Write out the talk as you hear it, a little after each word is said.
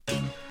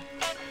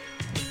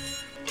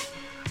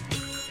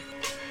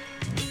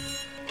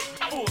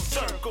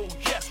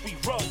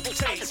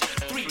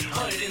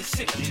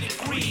360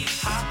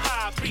 degrees. Ha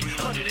ha,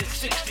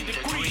 360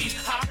 degrees.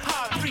 Ha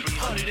ha,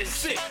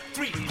 306,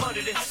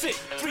 306,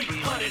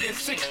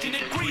 360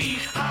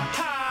 degrees. Ha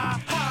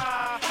ha, ha.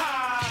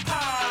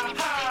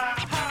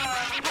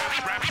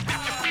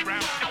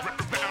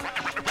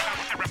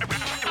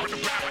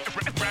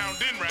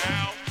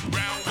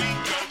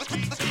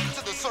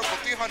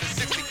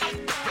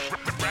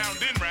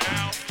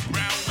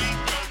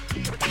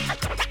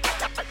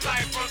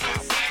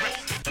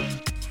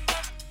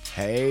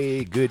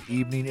 Hey, good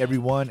evening,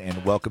 everyone,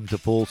 and welcome to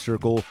Full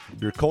Circle,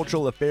 your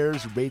cultural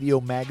affairs radio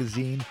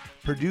magazine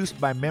produced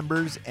by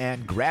members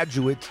and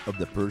graduates of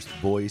the First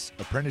Voice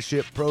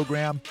Apprenticeship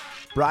Program,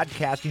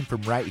 broadcasting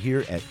from right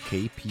here at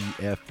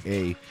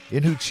KPFA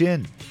in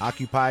Huichin,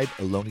 occupied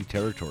Ohlone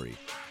Territory,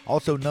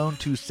 also known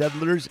to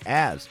settlers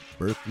as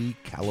Berkeley,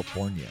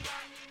 California.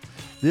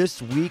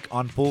 This week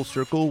on Full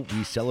Circle,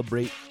 we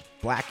celebrate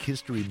Black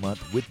History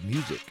Month with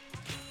music.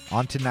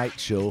 On tonight's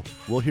show,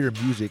 we'll hear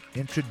music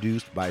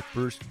introduced by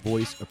First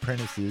Voice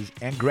apprentices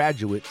and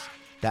graduates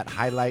that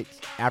highlights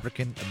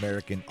African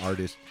American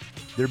artists,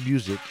 their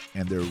music,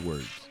 and their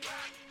words.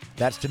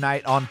 That's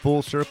tonight on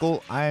Full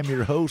Circle. I am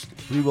your host,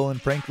 Free Will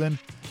and Franklin,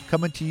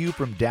 coming to you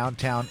from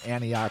downtown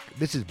Antioch.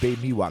 This is Bay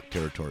Miwok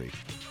territory.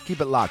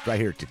 Keep it locked right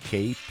here to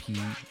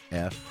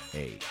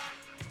KPFA.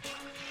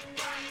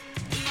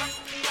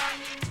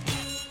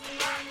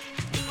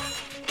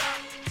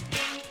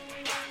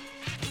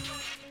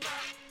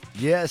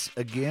 Yes,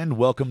 again,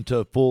 welcome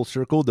to Full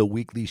Circle, the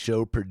weekly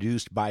show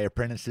produced by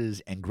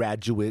apprentices and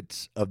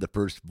graduates of the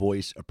First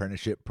Voice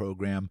Apprenticeship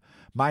Program.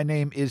 My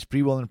name is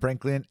Free Will and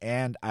Franklin,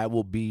 and I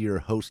will be your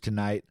host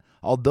tonight,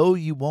 although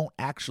you won't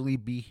actually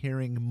be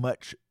hearing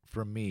much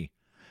from me.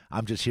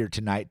 I'm just here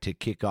tonight to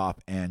kick off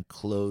and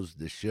close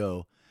the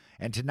show.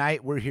 And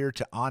tonight we're here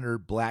to honor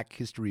Black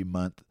History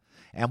Month,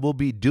 and we'll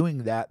be doing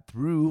that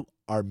through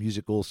our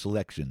musical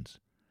selections.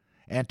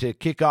 And to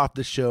kick off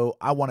the show,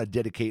 I want to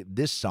dedicate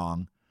this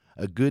song,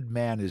 A Good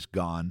Man Is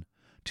Gone,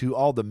 to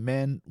all the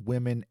men,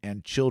 women,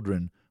 and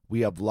children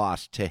we have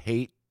lost to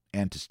hate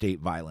and to state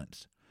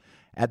violence.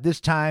 At this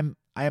time,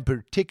 I am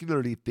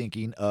particularly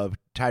thinking of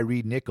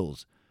Tyree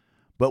Nichols,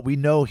 but we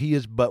know he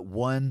is but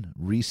one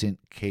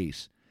recent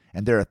case,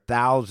 and there are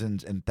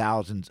thousands and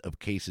thousands of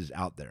cases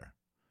out there.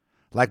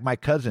 Like my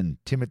cousin,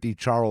 Timothy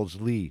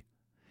Charles Lee,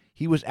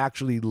 he was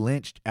actually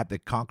lynched at the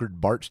Concord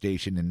BART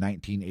station in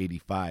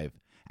 1985,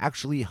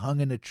 actually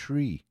hung in a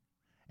tree,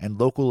 and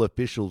local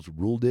officials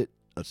ruled it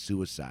a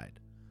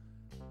suicide.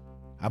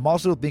 I'm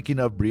also thinking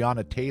of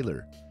Breonna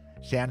Taylor,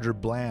 Sandra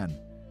Bland,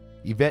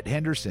 Yvette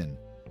Henderson,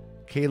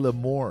 Kayla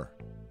Moore.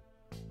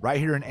 Right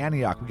here in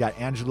Antioch, we got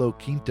Angelo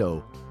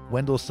Quinto,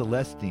 Wendell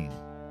Celestine,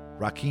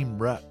 Rakeem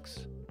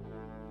Rux.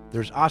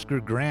 There's Oscar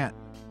Grant,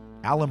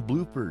 Alan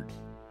Bluford,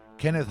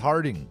 Kenneth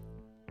Harding.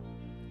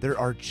 There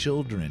are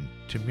children,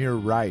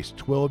 Tamir Rice,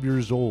 12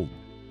 years old,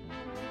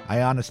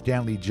 Ayanna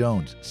Stanley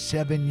Jones,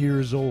 7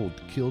 years old,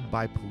 killed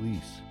by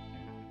police.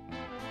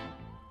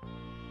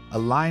 A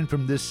line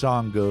from this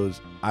song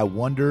goes, I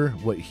wonder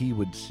what he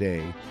would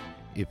say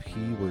if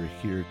he were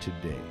here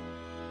today.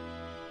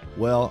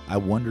 Well, I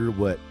wonder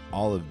what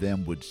all of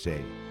them would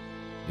say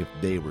if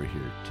they were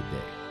here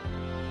today.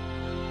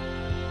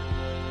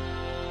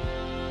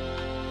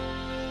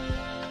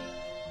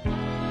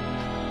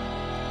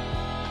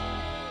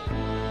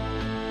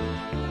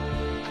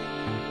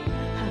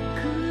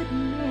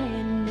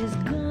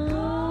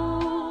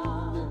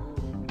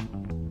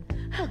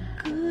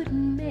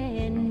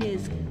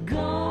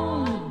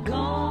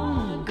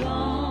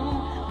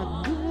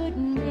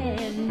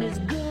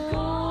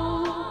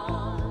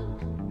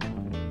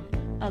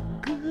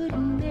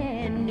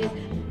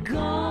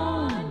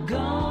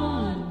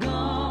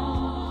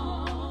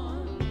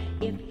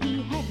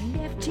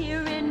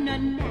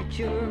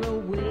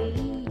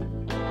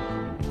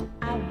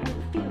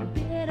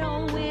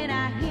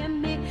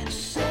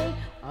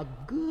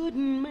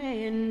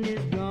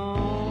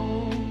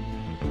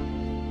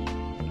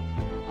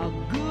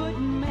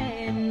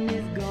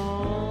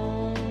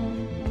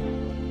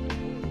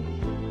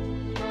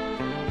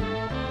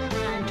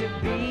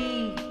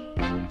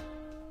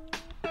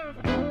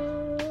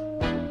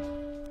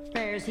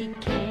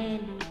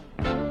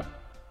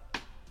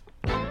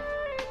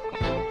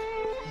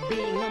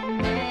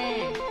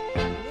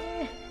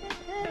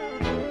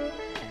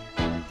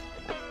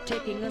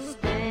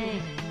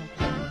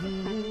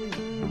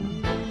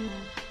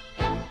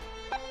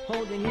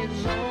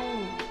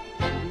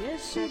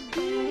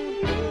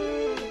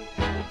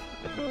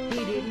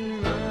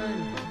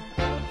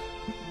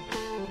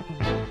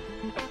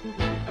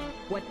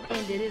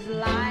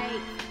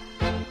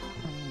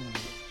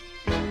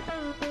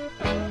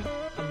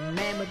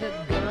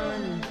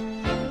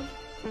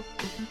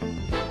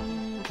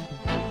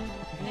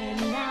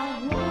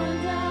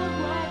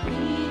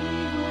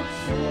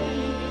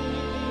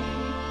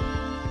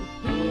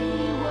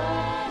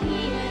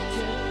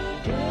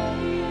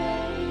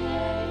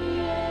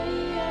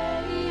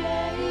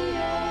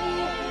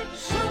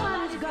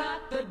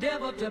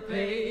 To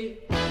pay.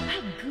 A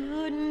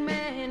good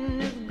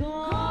man is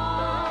gone.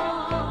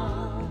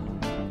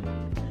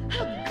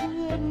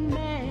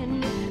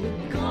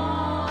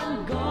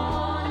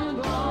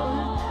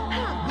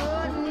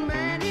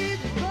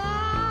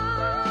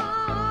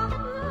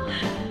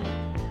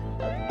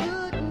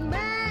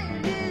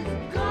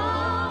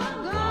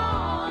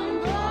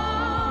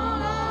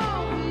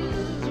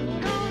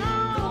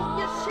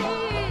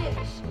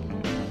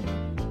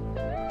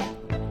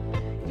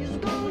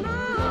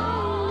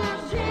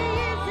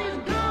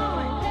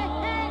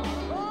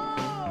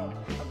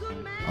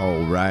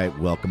 All right,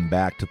 welcome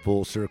back to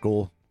Full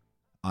Circle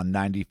on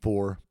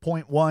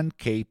 94.1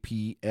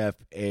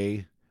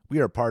 KPFA. We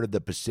are part of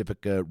the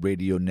Pacifica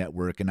Radio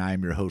Network, and I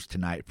am your host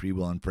tonight, Free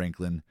Will and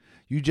Franklin.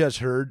 You just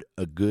heard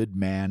A Good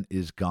Man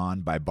Is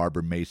Gone by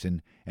Barbara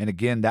Mason, and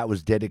again, that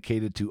was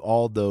dedicated to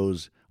all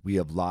those we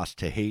have lost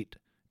to hate,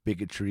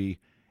 bigotry,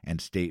 and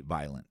state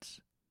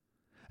violence.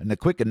 And a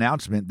quick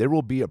announcement, there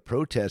will be a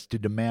protest to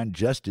demand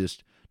justice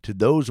to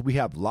those we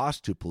have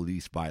lost to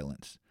police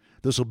violence.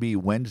 This will be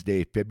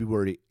Wednesday,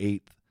 February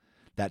 8th.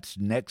 That's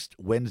next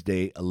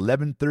Wednesday,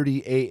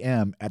 11:30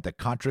 a.m. at the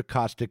Contra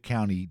Costa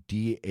County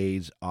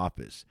DA's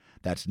office.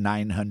 That's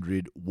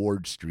 900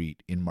 Ward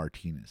Street in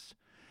Martinez.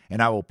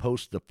 And I will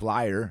post the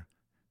flyer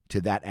to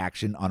that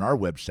action on our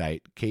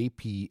website,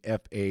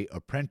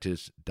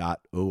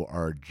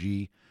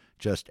 kpfaapprentice.org,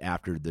 just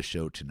after the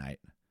show tonight.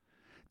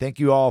 Thank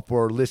you all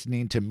for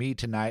listening to me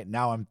tonight.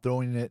 Now I'm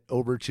throwing it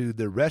over to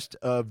the rest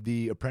of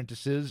the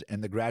apprentices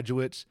and the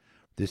graduates.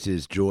 This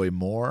is Joy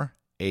Moore,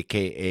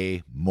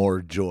 a.k.a.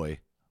 More Joy,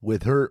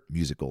 with her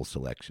musical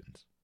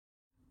selections.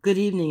 Good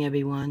evening,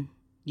 everyone.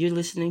 You're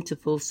listening to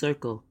Full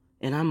Circle,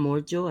 and I'm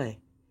More Joy.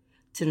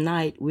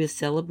 Tonight, we're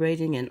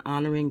celebrating and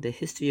honoring the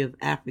history of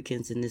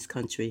Africans in this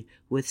country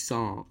with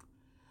song.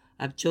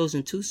 I've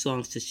chosen 2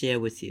 songs to share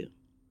with you.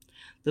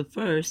 The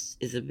first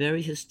is a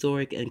very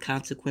historic and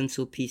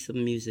consequential piece of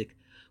music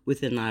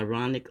with an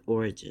ironic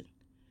origin.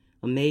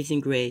 Amazing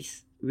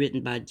Grace,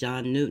 written by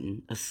John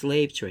Newton, a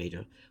slave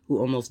trader who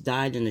almost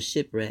died in a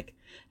shipwreck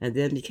and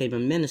then became a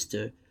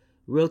minister,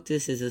 wrote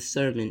this as a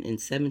sermon in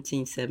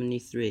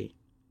 1773.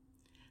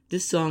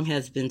 This song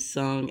has been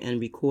sung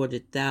and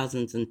recorded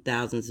thousands and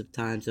thousands of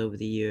times over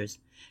the years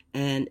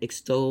and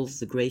extols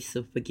the grace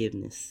of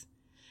forgiveness.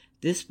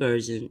 This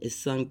version is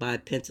sung by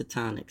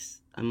Pentatonics,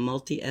 a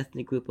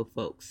multi-ethnic group of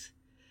folks.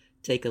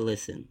 Take a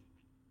listen.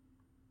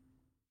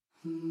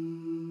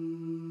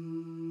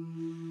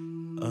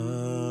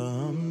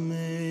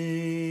 Amazing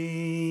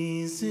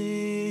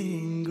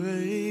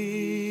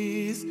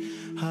grace,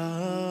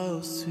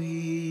 how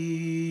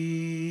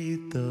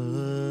sweet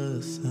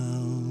the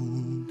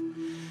sound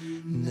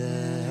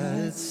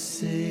that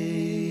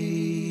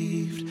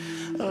saved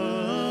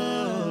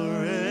a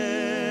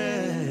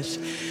wretch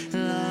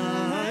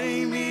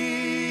like me.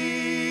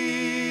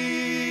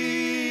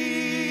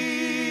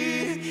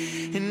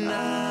 And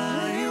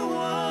I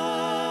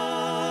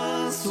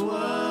once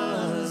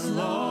was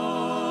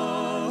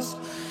lost,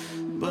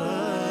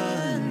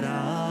 but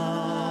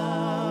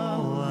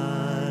now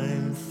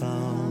I'm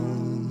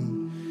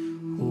found.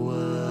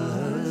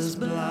 Was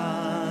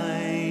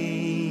blind,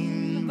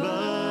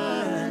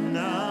 but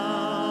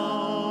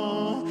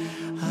now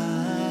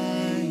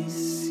I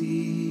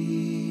see.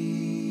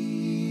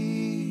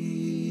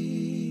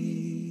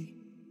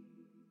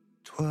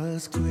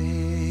 'Twas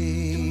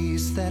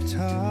grace that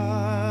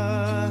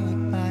taught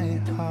my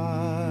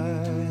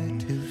heart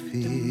to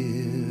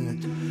fear,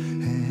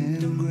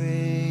 and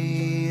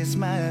grace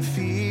my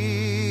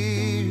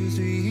fears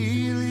relieve.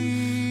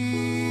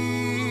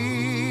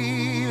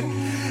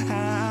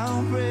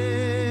 How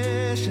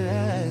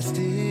precious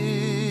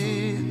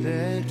did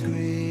that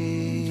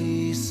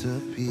grace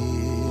appear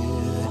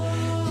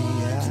the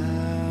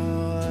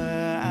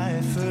hour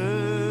I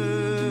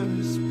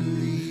first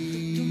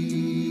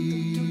believed.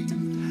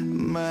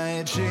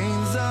 My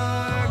chains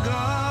are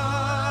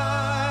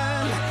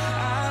gone,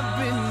 I've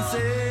been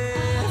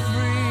set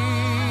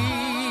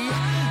free.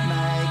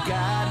 My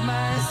God,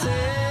 my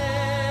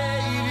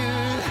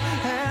Savior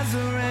has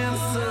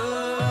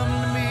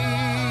ransomed me.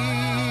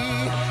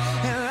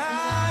 And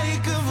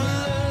like a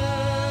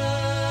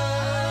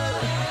flood,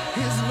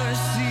 His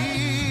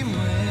mercy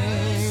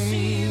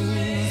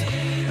reigns.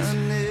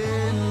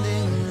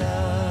 Unending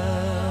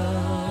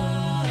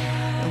love,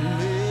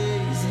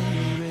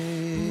 amazing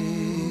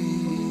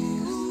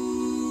grace.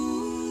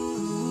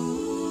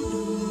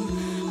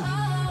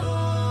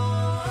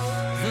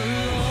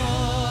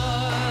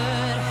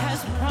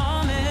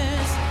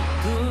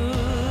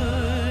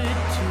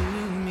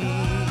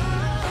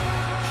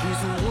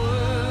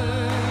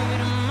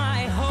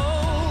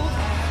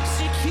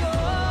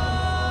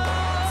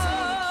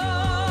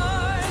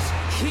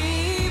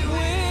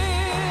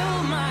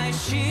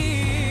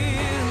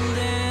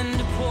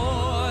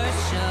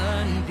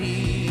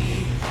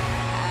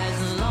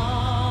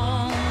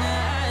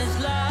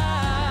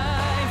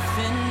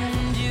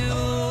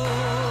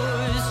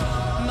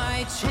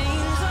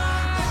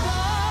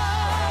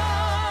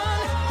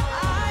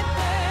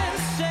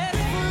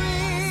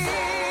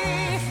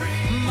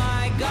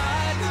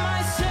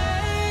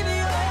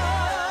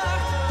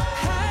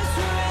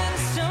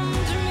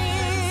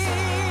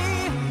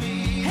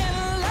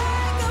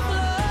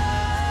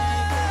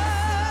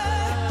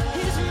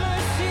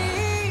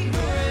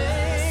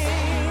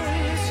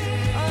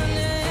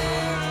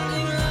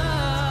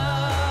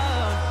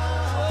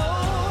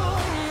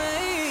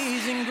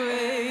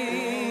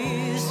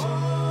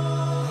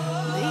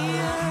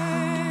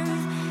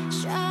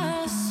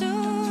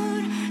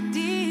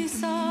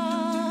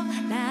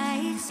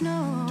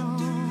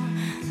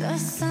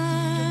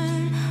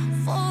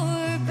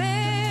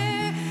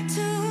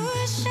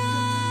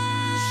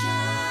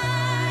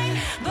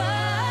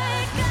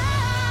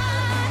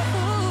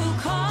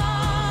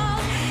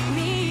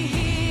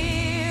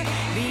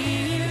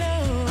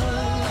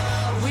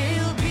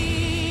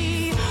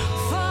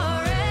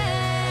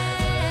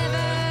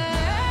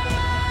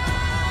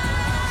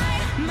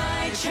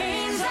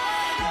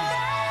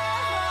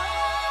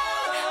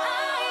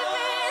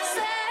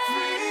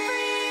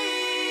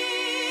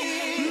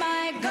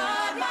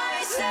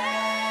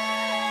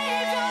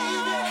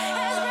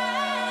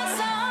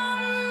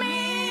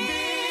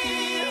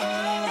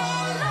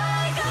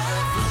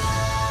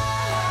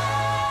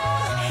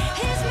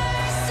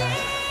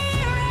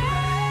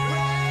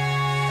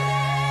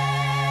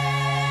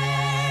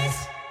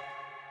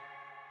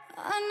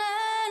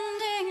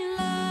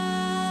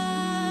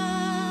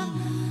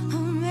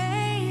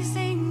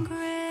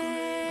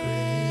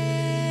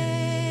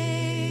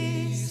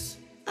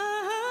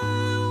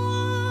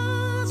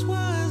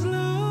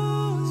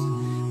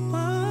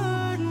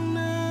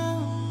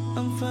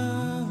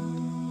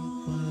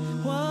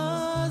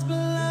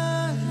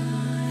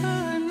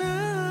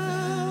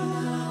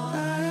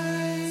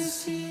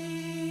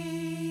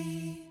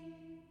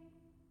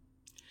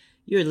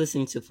 You're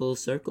listening to Full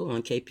Circle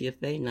on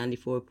KPFA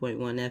 94.1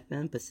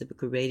 FM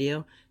Pacifica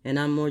Radio, and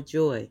I'm More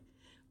Joy.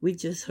 We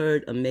just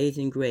heard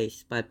Amazing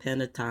Grace by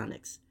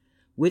Pentatonics,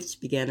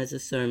 which began as a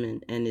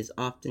sermon and is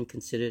often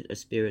considered a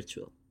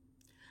spiritual.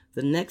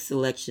 The next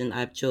selection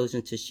I've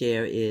chosen to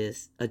share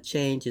is A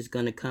Change Is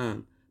Gonna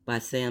Come by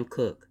Sam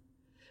Cooke.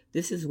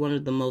 This is one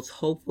of the most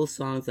hopeful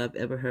songs I've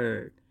ever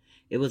heard.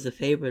 It was a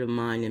favorite of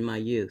mine in my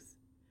youth.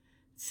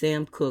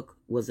 Sam Cooke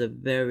was a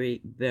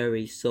very,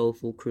 very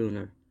soulful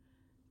crooner.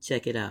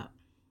 Check it out.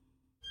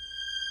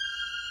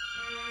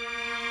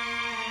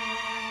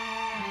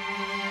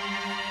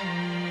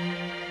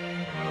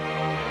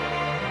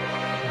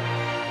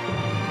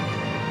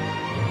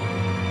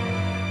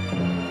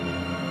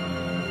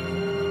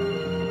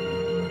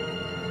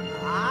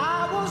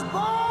 I was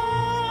born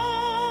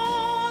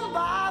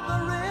by the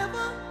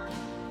river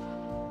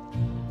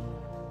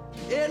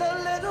in a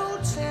little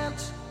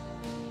tent.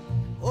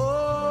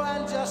 Oh,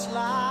 and just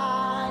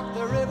like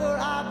the river,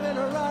 I've been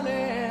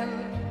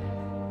running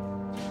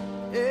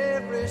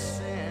ever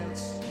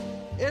since.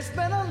 It's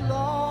been a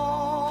long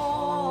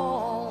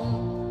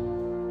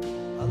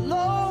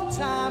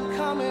time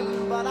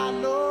coming, but I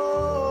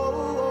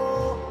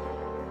know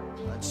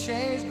a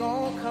change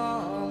gonna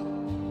come.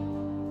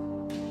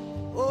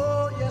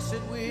 Oh, yes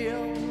it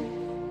will.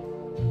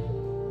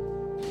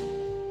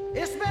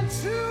 It's been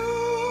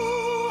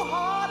too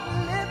hard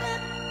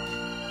living,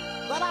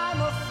 but I'm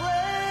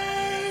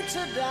afraid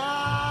to die.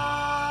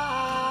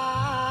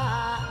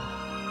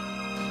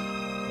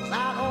 'Cause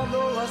I don't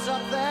know what's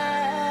up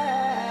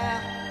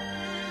there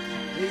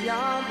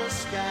beyond the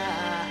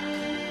sky.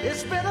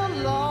 It's been a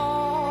long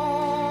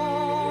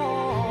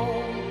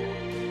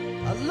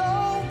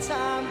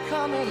time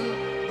coming,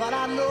 but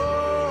I know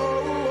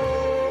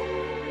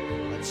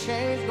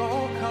change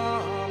gonna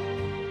come.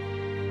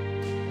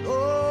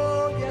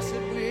 Oh, yes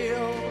it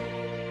will.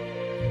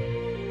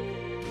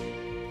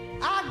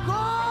 I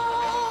go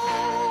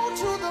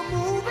to the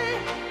movie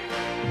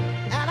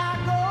and I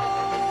go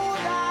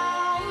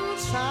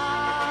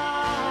downtown.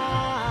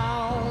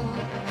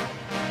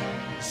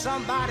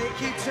 Somebody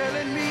keep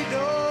telling me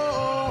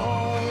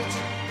don't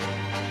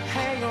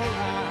hang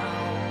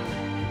around.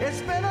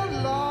 It's been a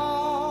long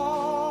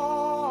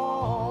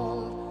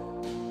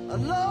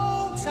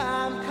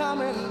time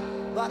coming,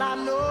 but I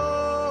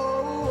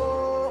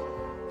know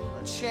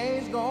a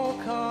change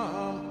gonna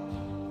come.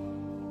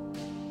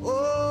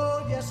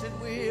 Oh, yes it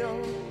will.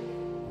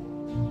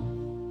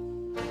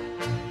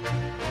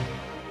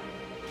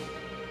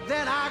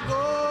 Then I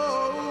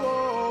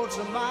go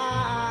to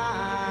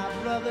my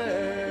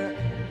brother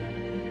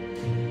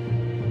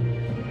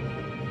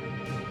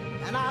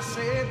and I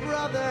say,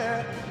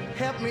 brother,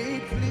 help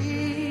me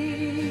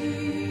please.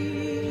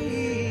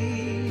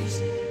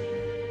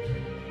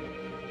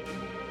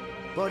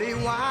 But he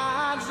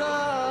winds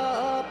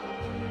up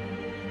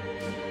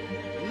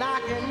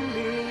knocking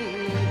me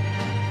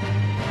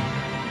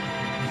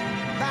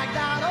back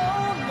down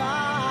on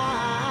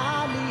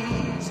my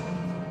knees.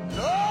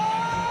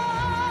 Oh,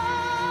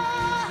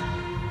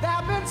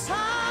 there've been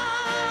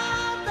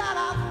times that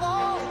I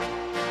thought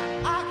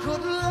I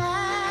could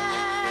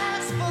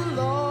last for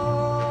long,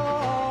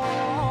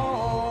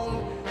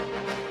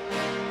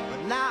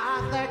 but now I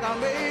think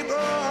I'm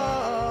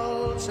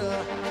able to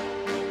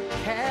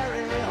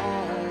carry on.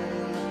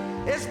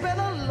 It's been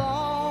a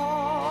long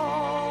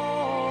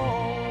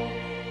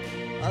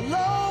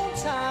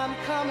time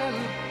coming,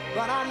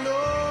 but I know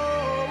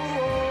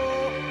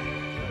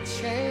a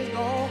change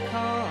gonna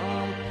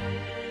come.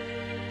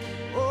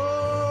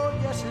 Oh,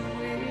 yes it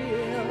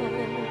will.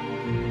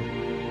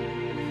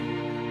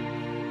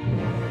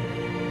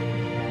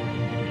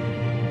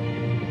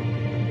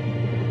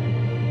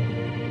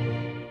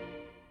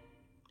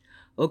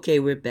 Okay,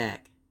 we're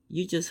back.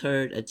 You just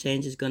heard A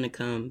Change Is Gonna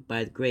Come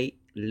by the great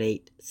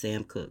late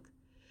Sam Cooke.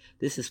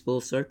 This is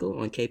Full Circle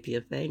on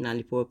KPFA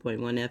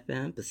 94.1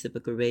 FM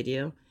Pacifica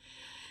Radio.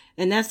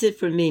 And that's it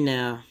for me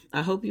now.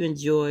 I hope you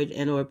enjoyed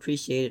and or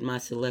appreciated my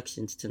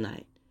selections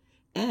tonight.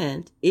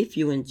 And if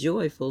you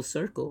enjoy Full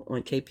Circle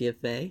on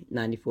KPFA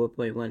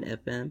 94.1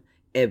 FM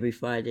every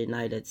Friday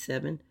night at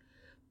 7,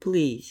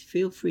 please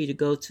feel free to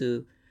go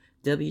to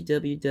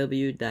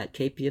www.kpfa.org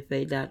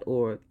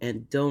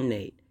and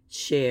donate,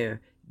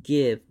 share,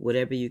 give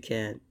whatever you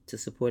can to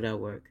support our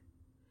work.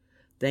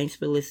 Thanks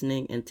for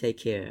listening and take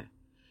care.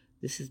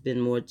 This has been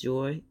More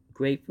Joy,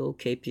 grateful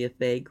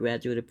KPFA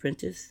graduate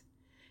apprentice.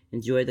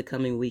 Enjoy the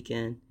coming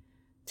weekend.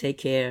 Take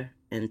care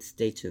and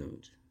stay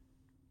tuned.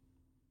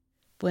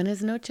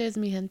 Buenas noches,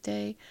 mi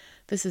gente.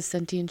 This is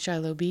Sentient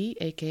Shiloh B,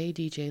 aka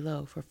DJ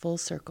Low, for Full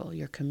Circle,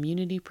 your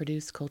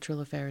community-produced cultural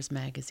affairs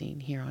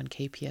magazine here on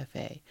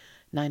KPFA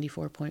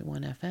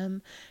 94.1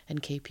 FM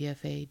and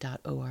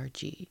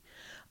kpfa.org.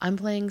 I'm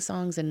playing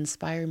songs that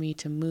inspire me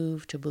to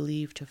move, to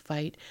believe, to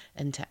fight,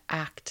 and to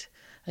act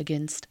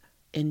against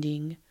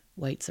ending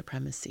white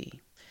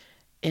supremacy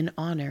in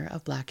honor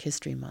of Black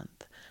History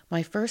Month.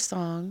 My first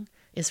song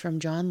is from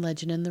John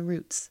Legend and the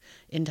Roots,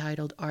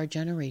 entitled Our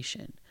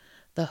Generation.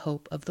 The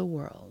Hope of the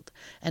World,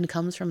 and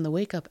comes from the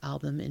Wake Up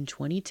album in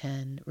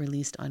 2010,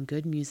 released on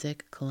Good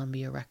Music,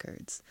 Columbia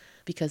Records.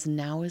 Because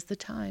now is the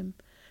time,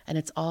 and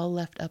it's all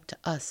left up to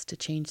us to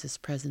change this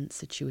present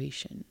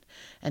situation,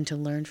 and to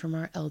learn from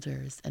our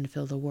elders and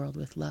fill the world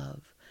with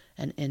love,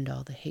 and end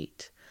all the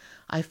hate.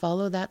 I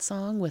follow that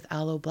song with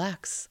Aloe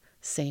Black's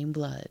Same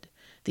Blood.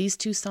 These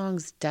two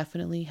songs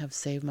definitely have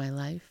saved my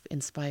life,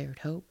 inspired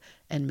hope,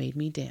 and made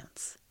me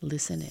dance.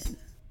 Listen in.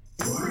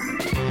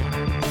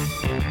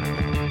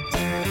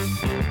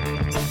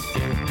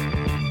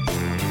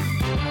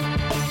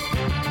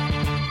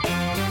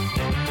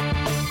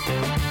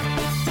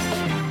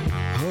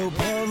 Hope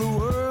of the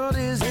world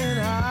is in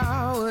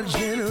our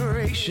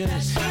generation.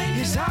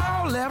 It's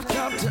all left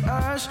up to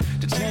us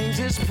to change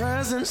this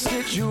present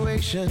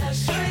situation.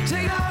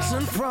 Take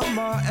lesson from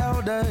our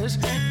elders.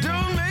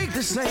 Don't make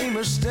the same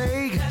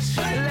mistake. Let's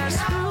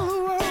fill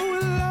the world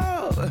with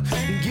love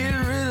and get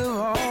rid of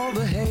all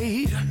the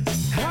hate.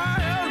 Our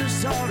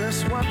elders taught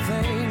us one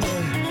thing,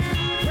 but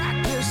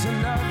practice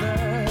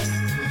another.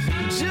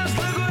 Just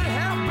look what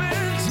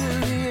happened to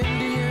the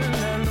Indian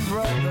and the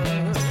brother.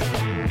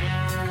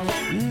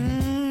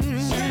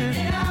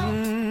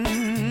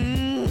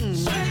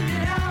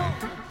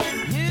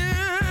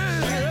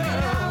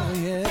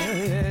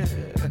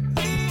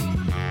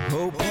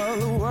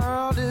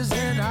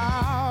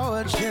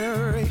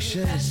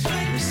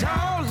 It's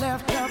all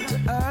left up to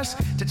us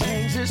to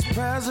change this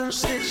present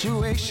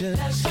situation.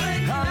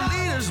 Our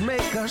leaders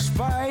make us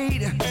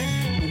fight.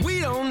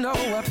 We don't know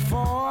what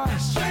for.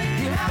 If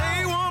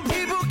they want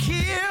people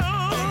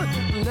killed,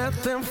 let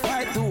them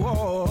fight the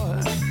war.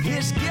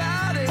 It's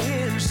gotta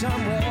end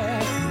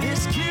somewhere.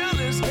 This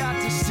killer's got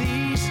to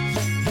cease.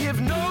 If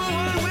no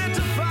one went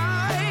to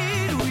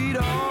fight, we'd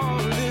all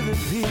live in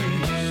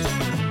peace.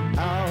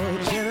 Our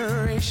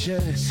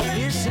generation, it's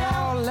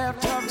all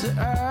left up to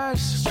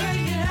us.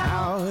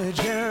 Our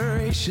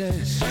generation,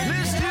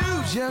 let's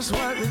do just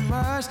what we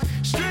must.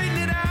 Straighten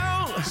it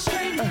out.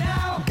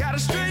 Gotta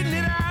straighten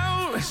it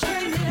out.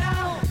 Straighten it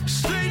out.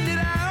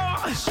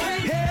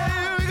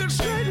 Yeah, we gonna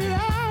straighten it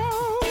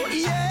out.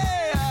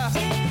 Yeah.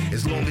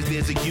 As long as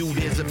there's a you,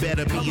 there's a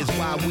better me. Is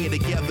why we're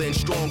together and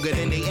stronger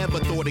than they ever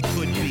thought it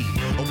could be.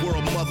 A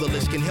world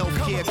motherless, can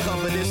healthcare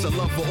cover this? A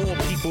love for all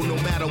people, no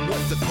matter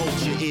what the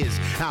culture is.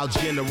 Our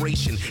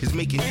generation is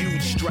making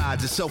huge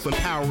strides. A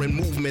self-empowering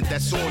movement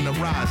that's on the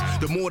rise.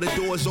 The more the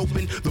doors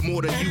open, the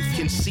more the youth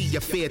can see.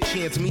 A fair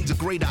chance means a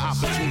greater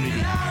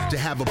opportunity to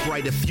have a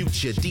brighter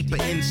future, deeper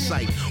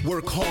insight.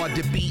 Work hard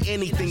to be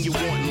anything you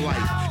want in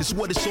life. It's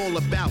what it's all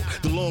about,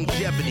 the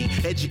longevity.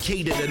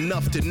 Educated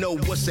enough to know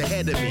what's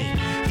ahead of me.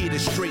 Here to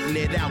straighten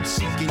it out,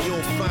 seeking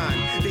you'll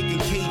find. They can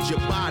cage your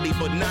body,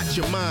 but not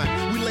your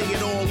mind. We lay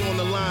it all on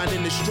the line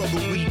in the struggle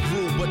we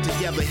grew, but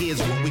together here's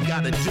what we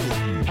gotta do.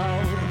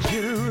 Our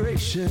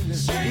generation,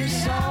 it's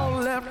all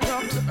left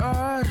up to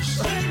us.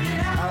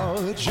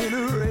 Our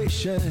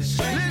generation, let's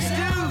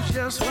do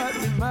just what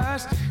we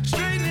must.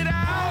 Straighten it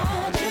out.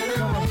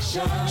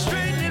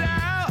 Straighten it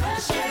out.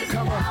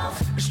 Come on,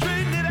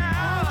 straighten it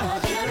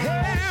out.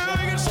 Hey, we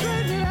can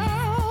straighten it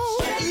out.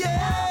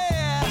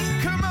 Yeah,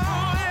 come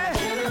on. Hey,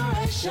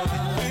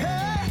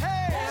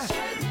 hey,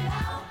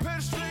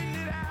 better straighten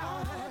it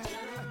out.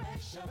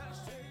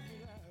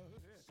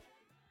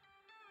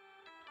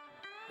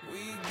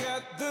 We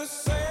got the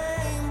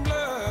same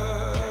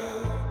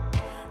blood,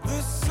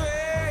 the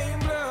same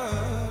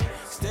blood.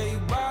 Stay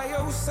by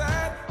your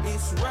side,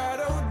 it's ride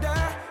or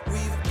die.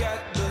 We've got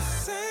the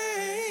same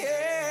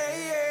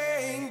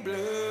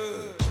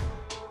blood.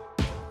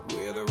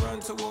 We're the run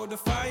toward the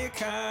fire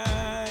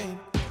kind.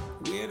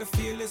 We're the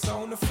fearless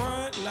on the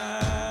front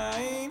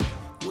line.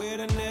 We're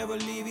to never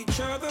leave each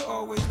other,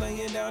 always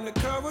laying down the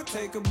cover.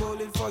 Take a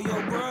bullet for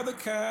your brother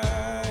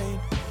kind.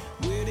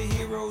 We're the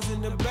heroes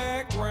in the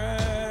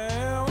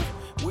background.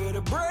 We're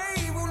the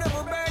brave who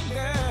never back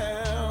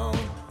down.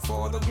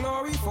 For the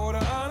glory, for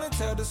the honor,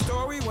 tell the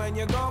story. When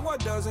you're gone,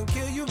 what doesn't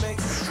kill you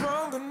makes you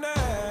stronger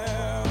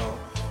now.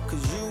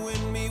 Cause you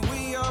and me,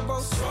 we are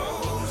both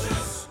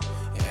soldiers.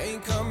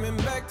 Ain't coming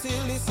back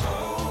till it's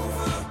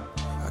over.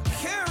 I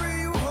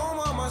carry you home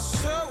on my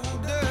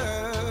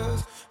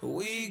shoulders.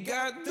 We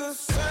got the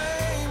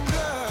same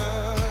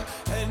blood.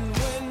 And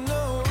when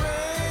the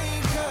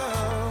rain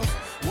comes,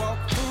 walk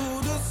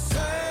through the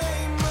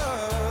same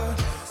mud.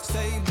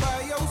 Stay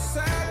by your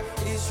side,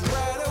 it's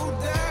ride or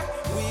die.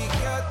 We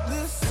got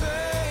the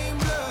same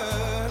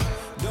blood.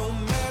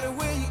 Don't matter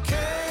where you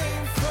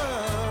came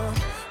from.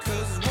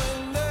 Cause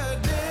when the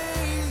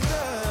day's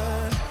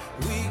done,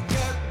 we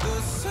got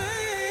the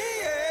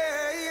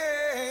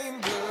same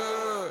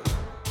blood.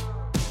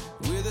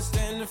 We're the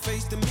stand and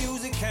face the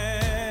music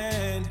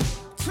hand.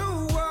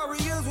 Two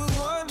warriors with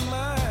one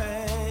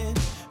mind.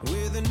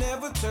 We're the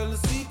never tell a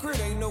secret.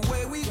 Ain't no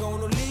way we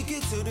gonna leak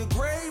it to the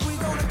grave. We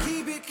gonna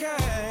keep it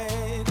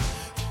kind.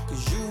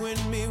 Cause you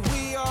and me,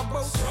 we are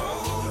both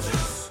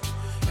soldiers.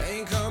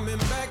 Ain't coming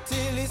back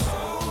till it's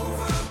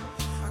over.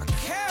 I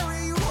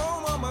carry you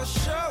home on my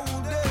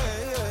shoulders.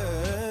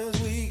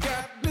 We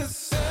got the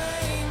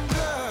same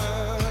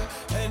blood.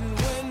 And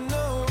when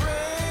the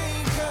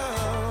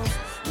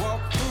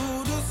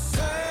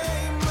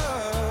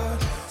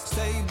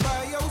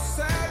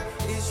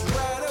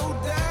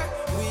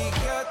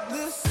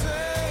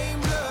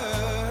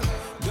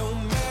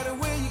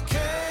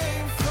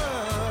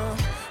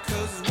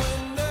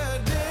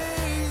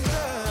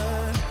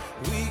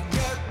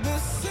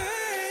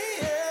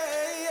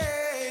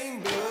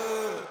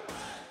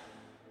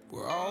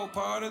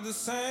of the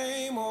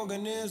same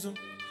organism.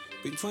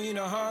 Between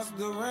our hearts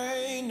there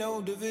ain't no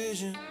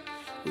division.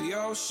 We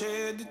all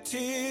shed the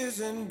tears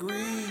and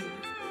grieve.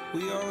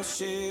 We all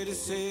share to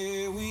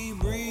say we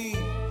breathe.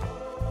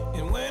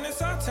 And when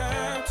it's our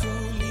time to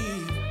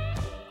leave,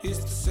 it's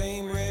the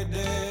same red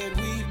that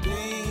we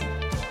bleed.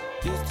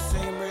 It's the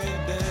same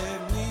red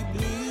that we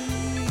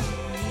bleed.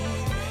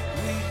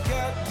 We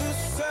got the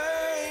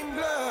same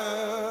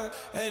blood.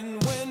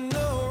 And when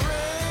the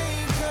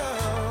rain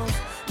comes,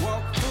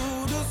 walk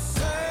through the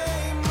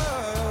same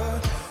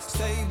mud.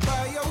 Stay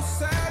by your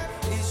side,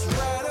 it's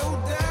ride or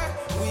die.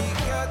 We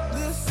got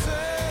the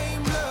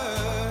same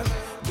blood.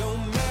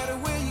 Don't matter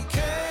where you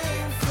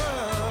came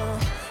from,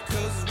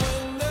 'cause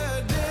when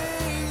the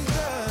day's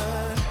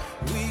done,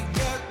 we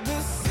got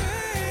the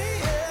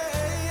same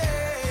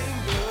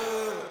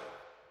blood.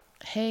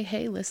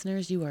 Hey,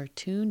 listeners, you are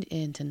tuned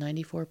in to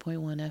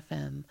 94.1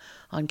 FM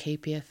on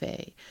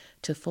KPFA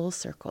to Full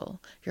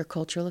Circle, your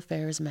cultural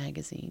affairs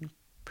magazine,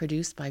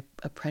 produced by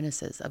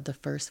apprentices of the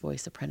First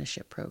Voice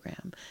Apprenticeship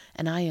Program.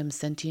 And I am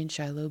Sentient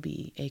Shiloh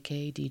B,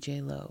 aka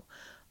DJ Low,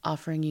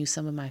 offering you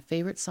some of my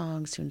favorite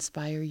songs to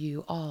inspire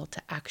you all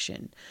to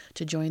action,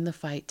 to join the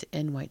fight to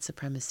end white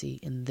supremacy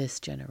in this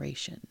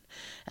generation.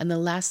 And the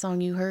last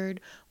song you heard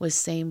was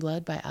Same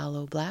Blood by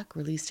Aloe Black,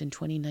 released in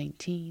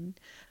 2019,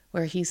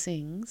 where he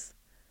sings,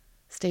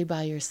 "Stay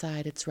by your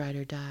side, it's ride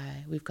or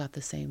die, we've got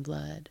the same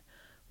blood.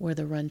 We're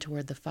the run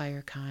toward the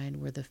fire kind,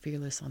 we're the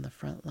fearless on the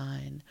front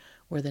line,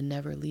 we're the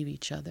never leave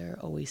each other,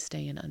 always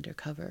staying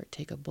undercover,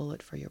 take a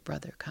bullet for your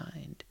brother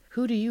kind."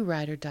 Who do you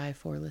ride or die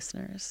for,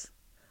 listeners?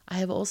 I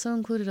have also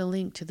included a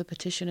link to the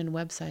petition and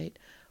website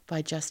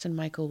by Justin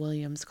Michael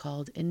Williams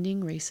called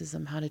Ending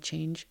Racism, How to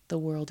Change the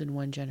World in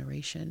One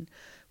Generation.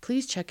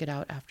 Please check it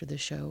out after the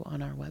show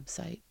on our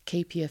website,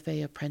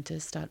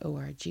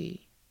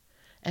 kpfaapprentice.org.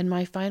 And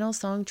my final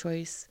song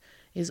choice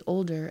is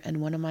older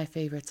and one of my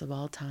favorites of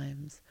all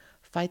times,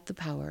 Fight the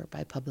Power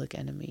by Public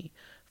Enemy,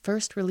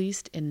 first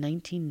released in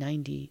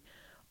 1990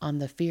 on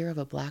the Fear of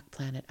a Black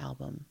Planet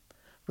album,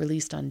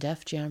 released on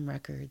Def Jam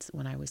Records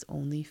when I was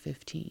only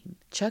 15.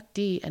 Chuck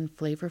D and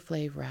Flavor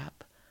Flav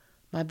rap,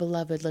 "My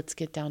beloved, let's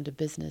get down to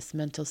business,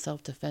 mental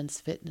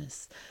self-defense,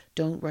 fitness.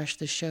 Don't rush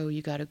the show,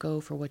 you gotta go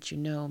for what you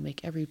know,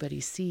 make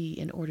everybody see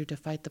in order to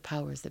fight the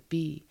powers that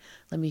be.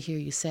 Let me hear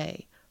you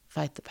say,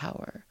 fight the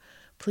power."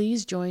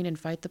 Please join and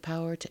fight the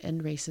power to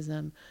end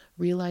racism,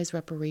 realize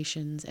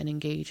reparations, and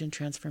engage in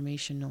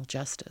transformational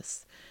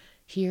justice.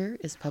 Here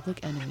is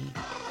Public Enemy.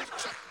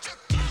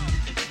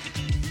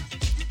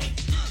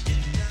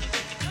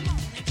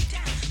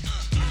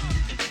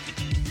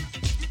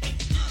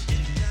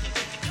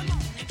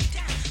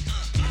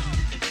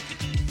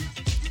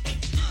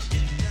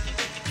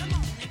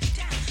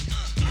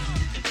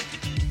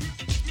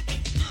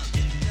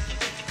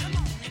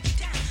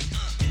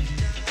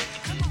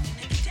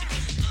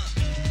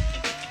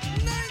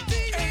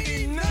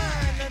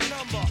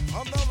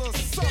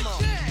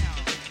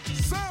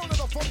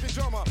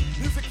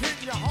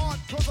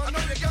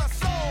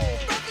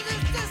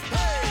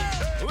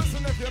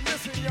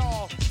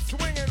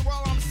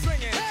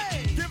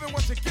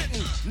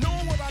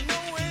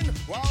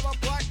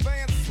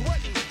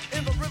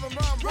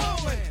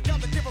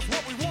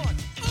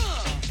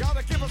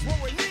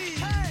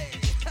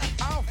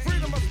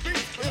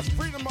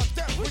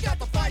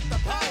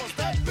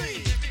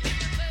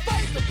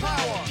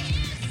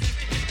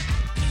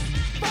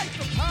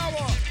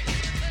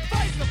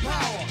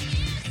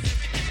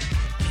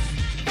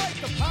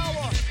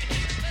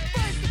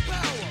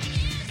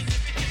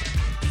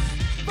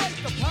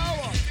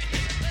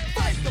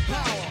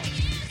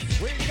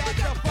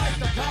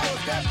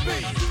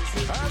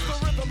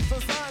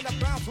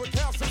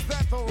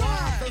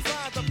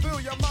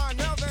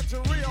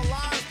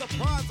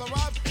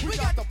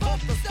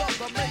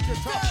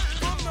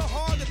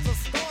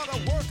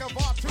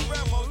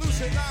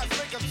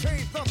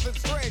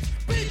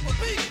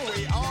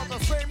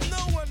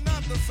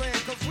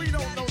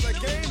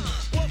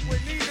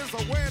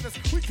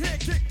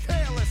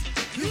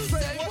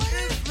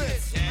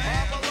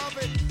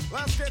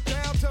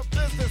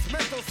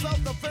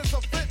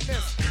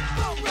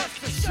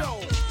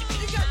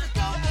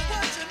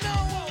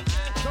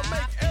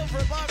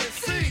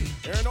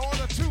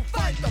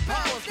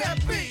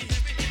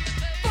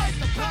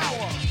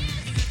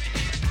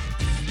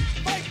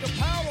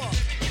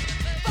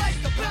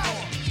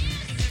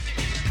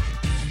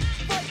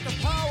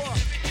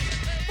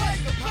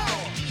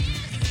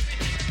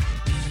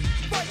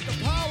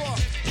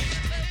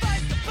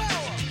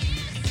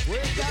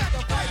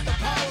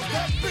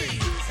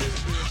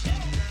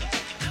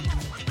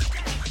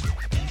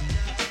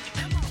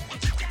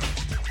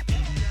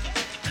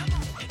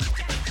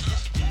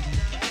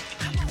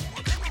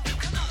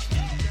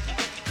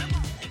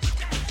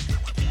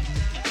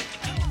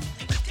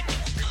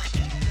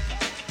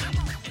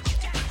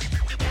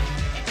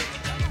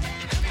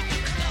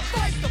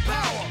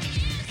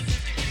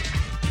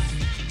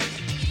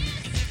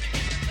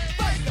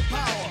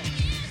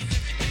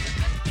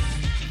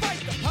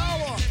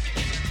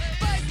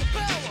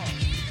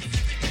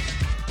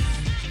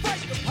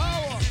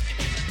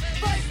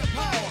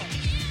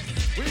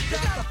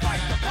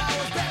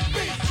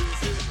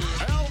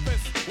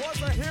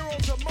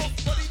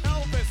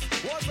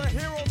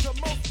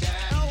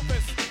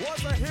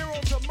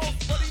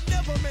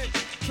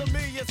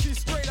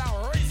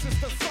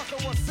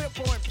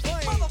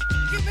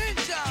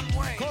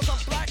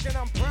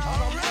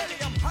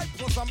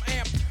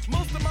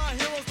 Most of my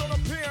heroes don't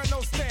appear in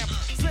no stamp.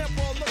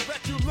 Sample look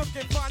back, you look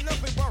and find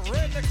nothing but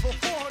rednecks for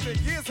 400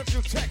 years if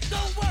you check.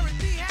 Don't worry,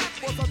 be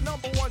happy. Was a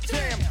 #1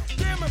 jam.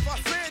 Damn if I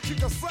said you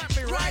can slap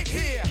me right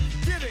here.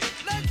 Get it?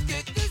 Let's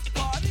get this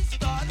party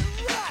started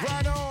right.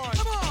 Right on.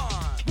 Come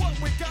on. What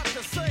we got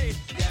to say?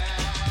 Yeah.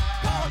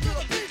 Power to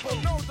the people,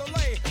 no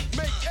delay.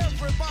 Make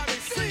everybody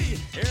see.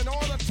 In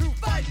order to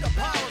fight the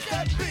powers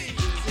that be.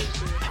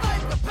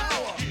 Fight the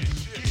power.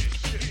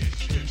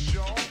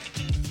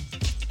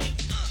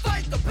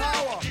 Fight the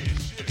power.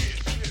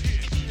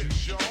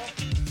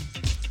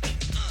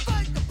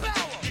 Fight the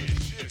power.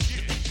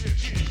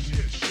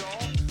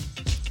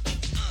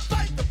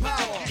 Fight the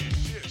power.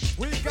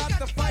 We got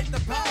to fight the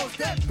powers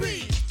that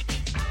be.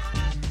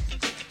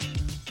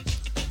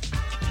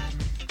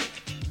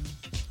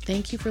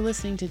 Thank you for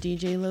listening to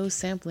DJ Lowe's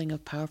sampling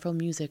of powerful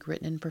music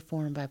written and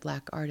performed by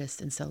Black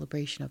artists in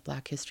celebration of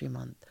Black History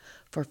Month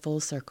for Full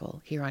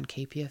Circle here on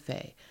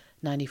KPFA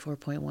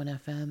 94.1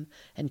 FM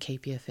and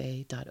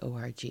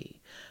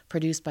kpfa.org.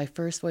 Produced by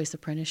First Voice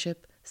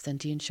Apprenticeship,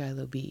 Senti and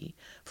Shiloh B.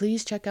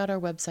 Please check out our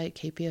website,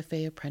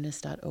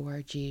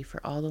 kpfaapprentice.org,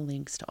 for all the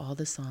links to all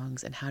the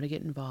songs and how to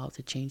get involved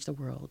to change the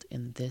world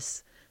in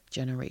this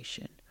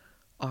generation,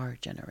 our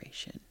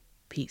generation.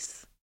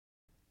 Peace.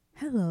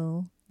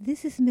 Hello,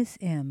 this is Miss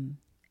M.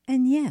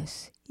 And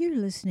yes, you're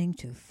listening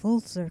to Full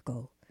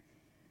Circle.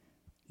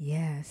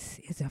 Yes,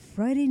 it's a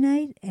Friday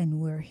night and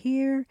we're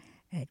here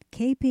at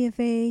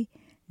KPFA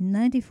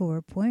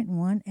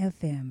 94.1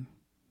 FM.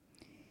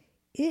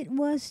 It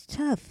was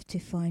tough to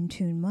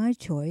fine-tune my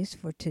choice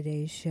for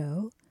today's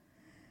show.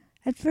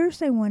 At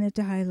first I wanted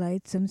to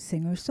highlight some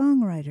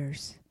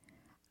singer-songwriters.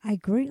 I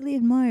greatly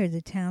admire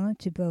the talent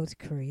to both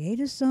create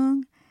a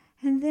song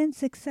and then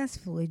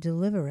successfully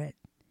deliver it.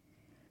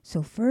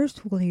 So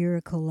first we'll hear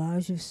a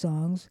collage of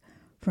songs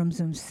from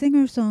some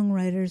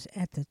singer-songwriters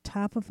at the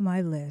top of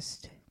my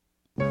list.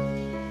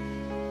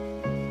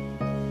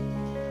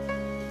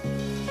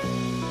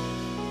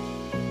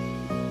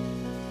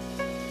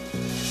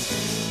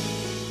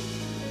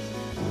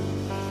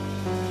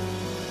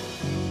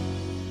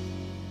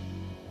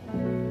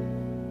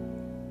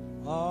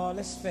 All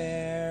is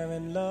fair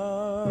in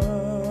love.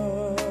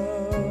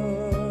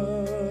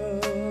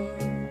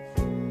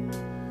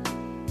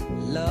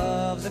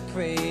 Love's a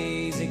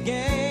crazy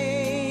game.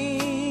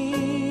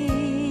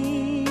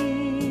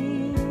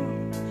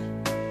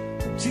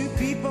 Two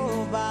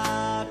people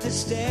vow to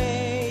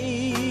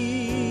stay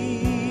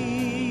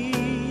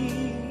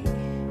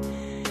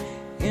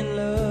in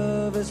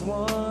love as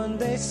one,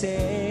 they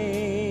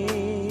say.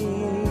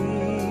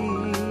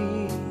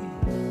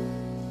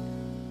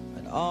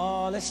 But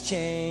all has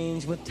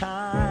changed with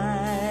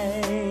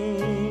time.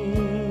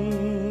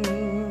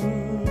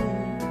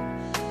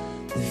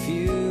 The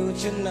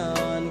future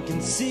none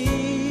can see.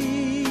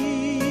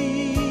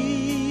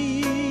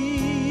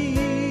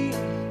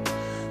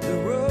 The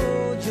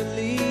road you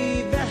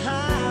leave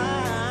behind.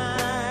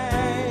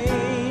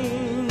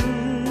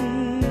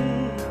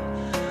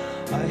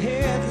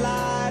 Ahead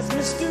lies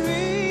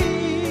mystery.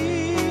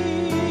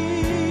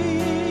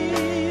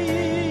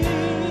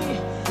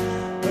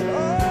 But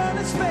all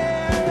is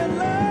fair in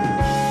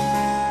love.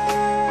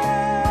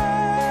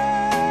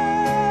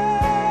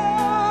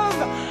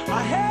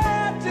 I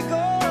had to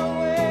go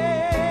away.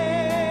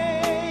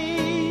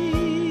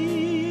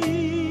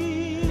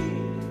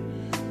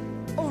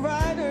 A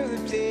writer who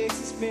takes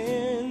his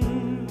pen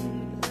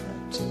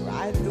to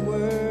write the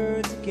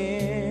words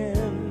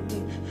again,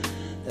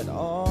 that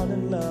all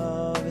in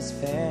love is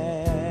fair.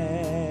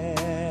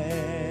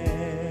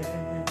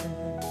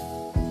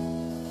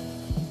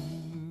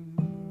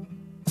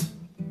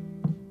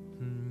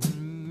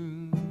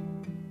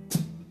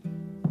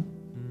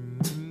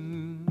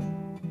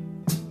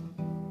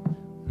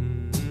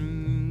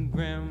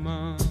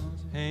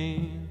 Grandma's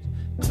hands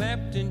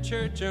clapped in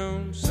church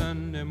on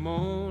Sunday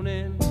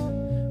morning.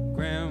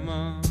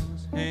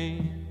 Grandma's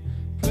hand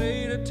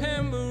played a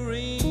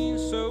tambourine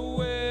so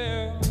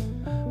well.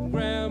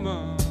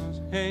 Grandma's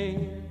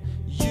hand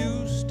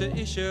used to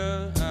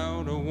issue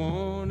out a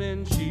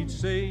warning. She'd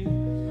say,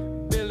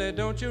 Billy,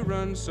 don't you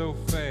run so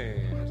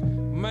fast.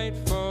 Might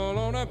fall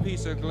on a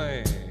piece of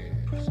glass.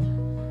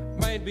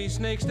 Might be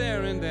snakes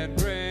there in that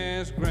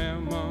grass.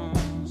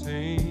 Grandma's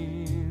hand.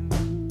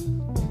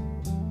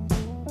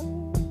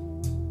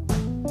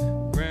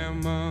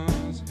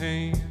 Grandma's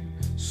hand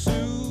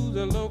soothed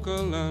the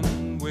local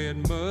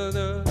unwed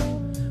mother.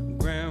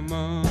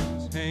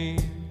 Grandma's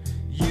hand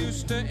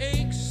used to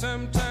ache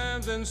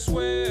sometimes and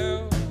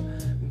swell.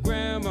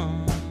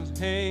 Grandma's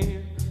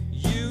hand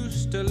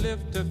used to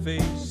lift her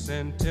face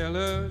and tell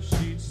her,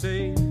 she'd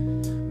say,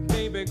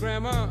 baby,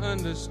 Grandma,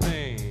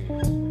 understand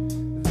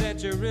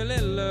that you really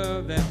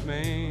love that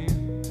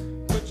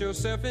man. Put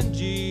yourself in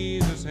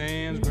Jesus'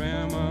 hands.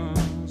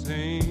 Grandma's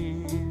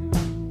hand.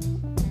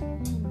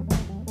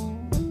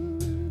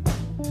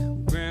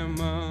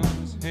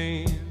 Grandma's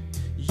hand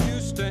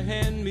used to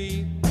hand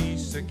me a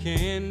piece of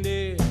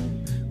candy.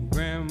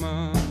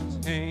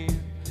 Grandma's hand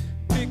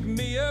picked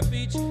me up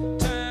each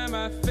time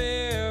I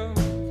fell.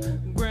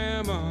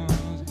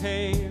 Grandma's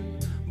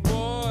hand.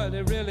 Boy,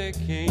 they really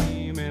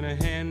came in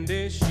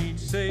handy. She'd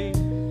say,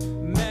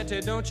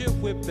 Matty, don't you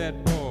whip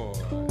that boy.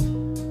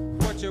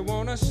 What you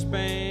wanna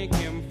spank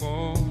him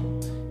for?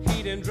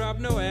 He didn't drop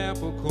no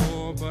apple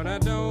core, but I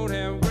don't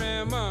have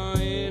grandma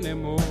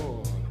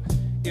anymore.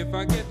 If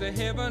I get to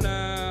heaven,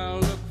 I'll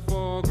look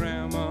for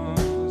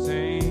grandma's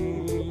hand.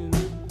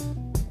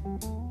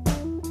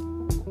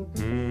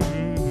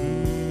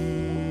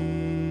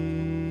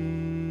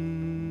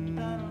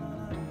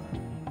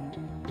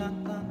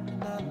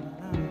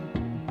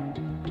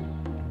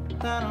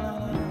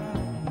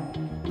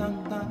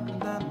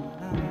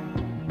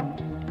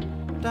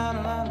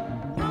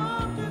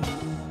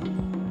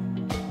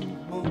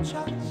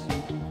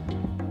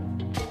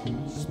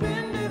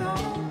 Spend it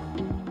on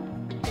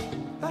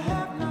the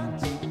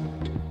have-nots.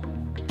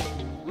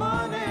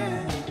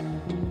 Money,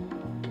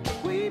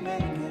 we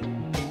make it.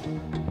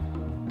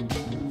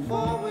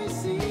 Before we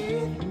see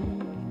it,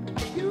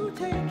 you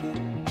take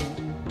it.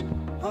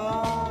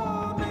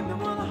 Oh, make me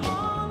wanna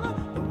holler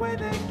the way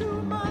they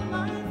do my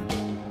life.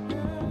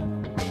 Yeah.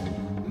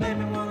 Make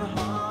me wanna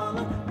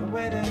holler the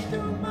way they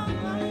do my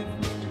life.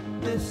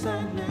 This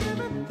ain't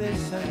living,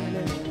 this ain't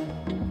living.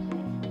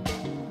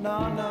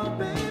 No, no,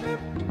 baby,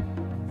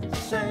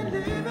 this ain't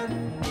living.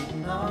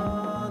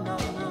 No, no,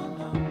 no,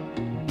 no.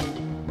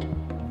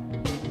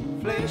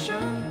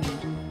 Inflation,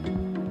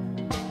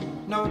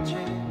 no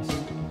chance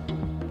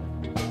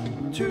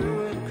to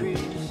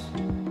increase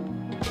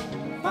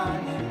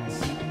finance.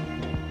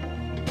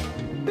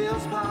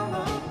 Bills pile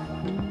up,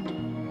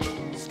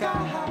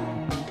 sky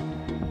high.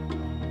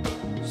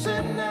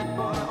 Send that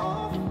boy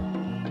off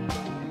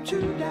to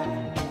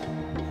die.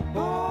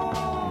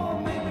 Oh,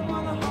 make me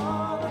wanna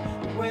holler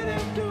the way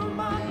they do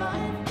my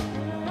life.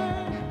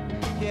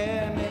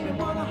 Yeah, make me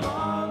wanna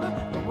holler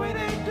the way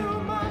they do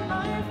my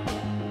life.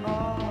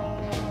 Oh,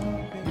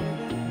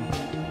 baby.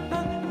 La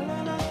la la la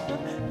la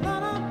la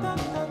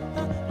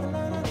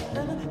la la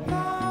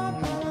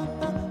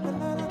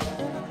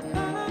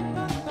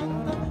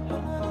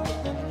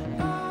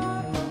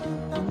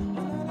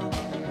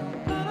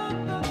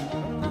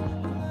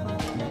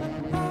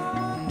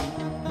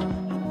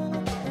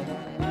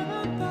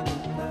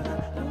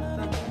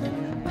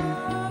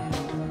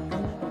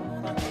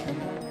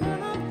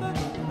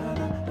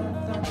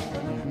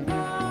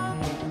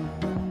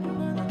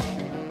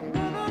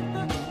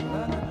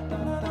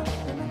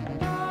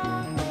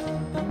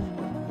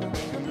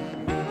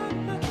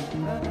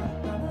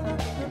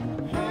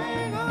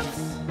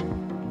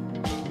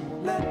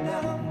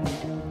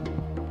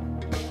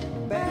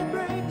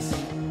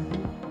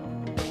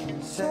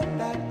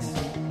setbacks,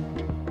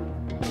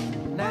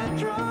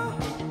 natural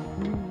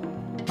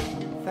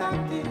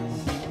fact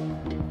is,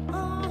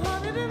 oh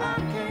honey, that I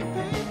can't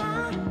pay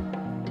my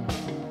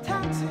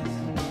taxes.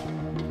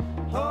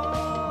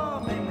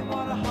 Oh, make me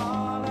wanna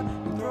holler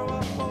and throw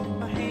up both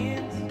my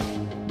hands.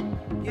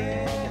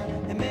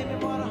 Yeah, it made me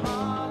wanna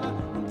holler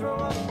and throw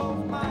up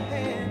both my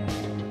hands.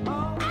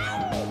 Oh,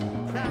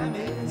 crime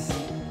is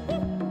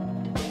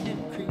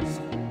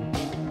increasing.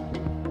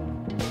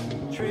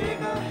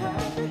 Trigger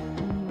happy.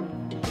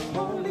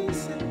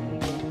 Policing,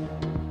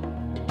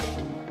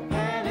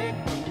 panic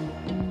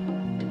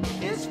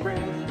is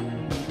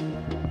spreading.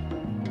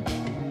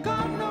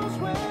 God knows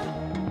where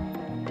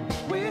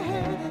we're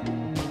headed.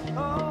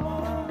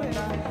 Oh,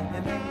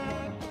 baby.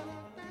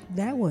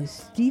 That was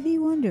Stevie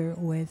Wonder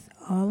with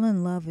All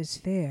in Love is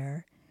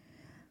Fair,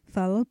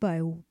 followed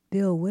by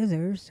Bill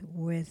Withers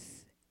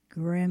with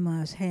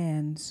Grandma's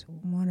Hands,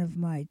 one of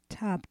my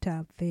top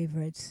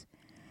favorites.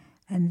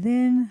 And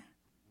then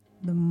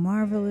the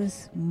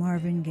marvelous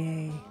Marvin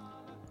Gaye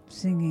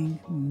singing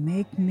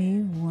Make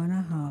Me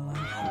Wanna Holler.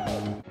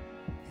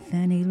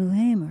 Fannie Lou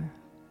Hamer,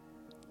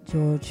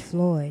 George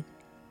Floyd,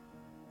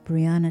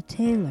 Breonna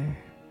Taylor,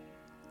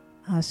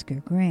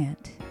 Oscar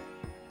Grant,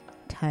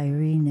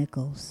 Tyree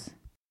Nichols.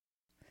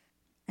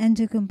 And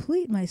to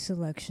complete my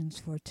selections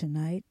for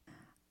tonight,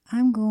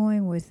 I'm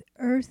going with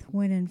Earth,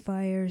 Wind and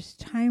Fire's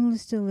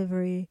timeless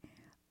delivery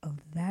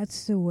of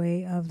That's the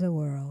Way of the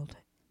World.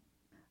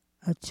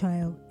 A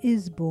child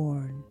is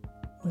born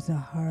with a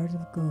heart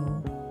of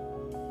gold.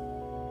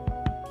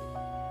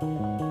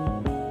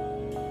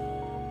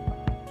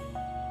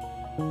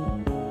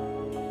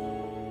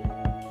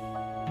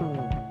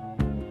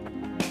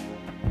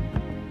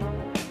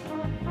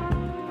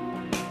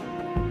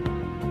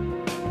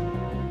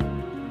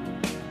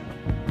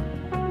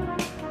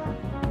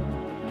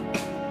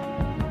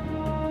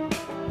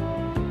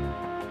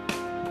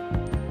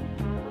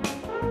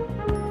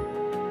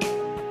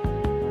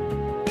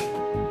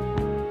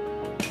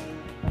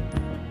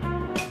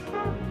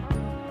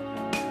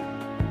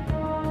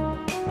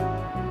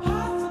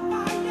 Hearts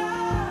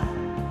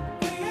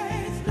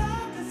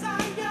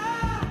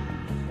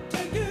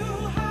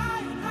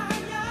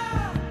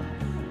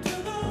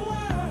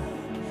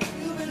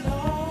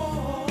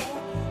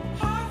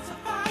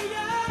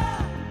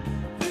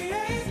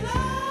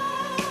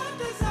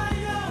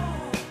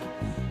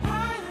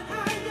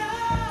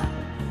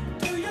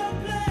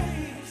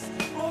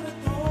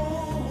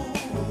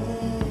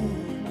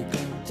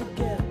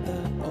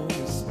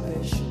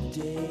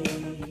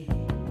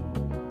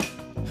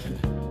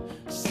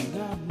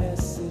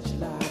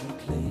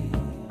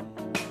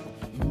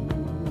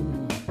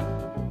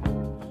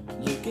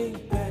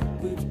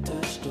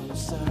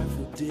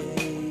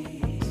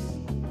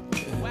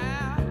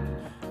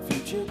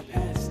future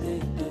past they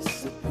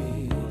disappear.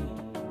 You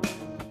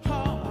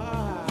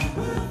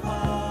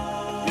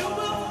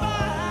will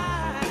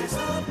find it's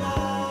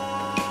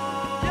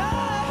yeah,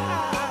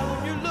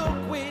 when you look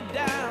way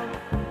down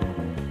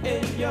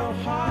in your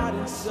heart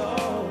and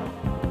soul.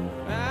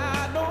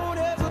 I don't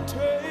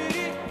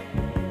hesitate,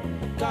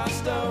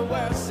 'cause the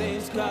world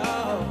says go.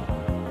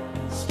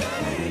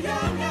 Stay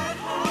young at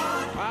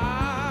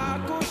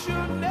heart. 'Cause you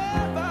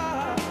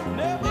never,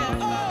 never,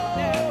 never,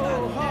 never,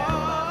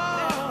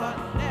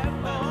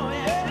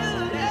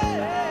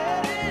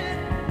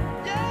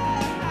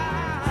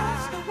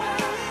 that's the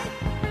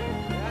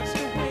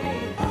way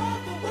of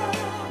the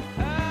world.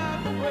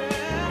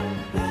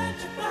 Plant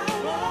your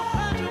flower,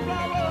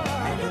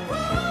 and you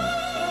grow.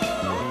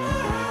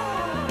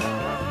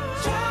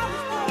 Child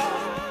is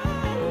born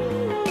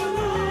with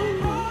a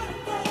heart of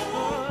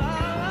gold.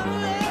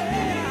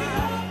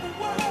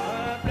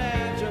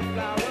 Plant your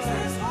flowers.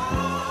 His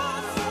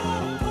heart so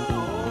cold.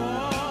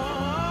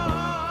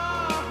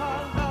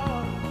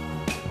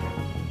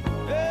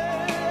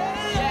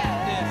 Yeah,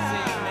 this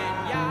evening,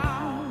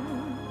 y'all.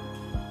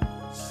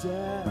 So,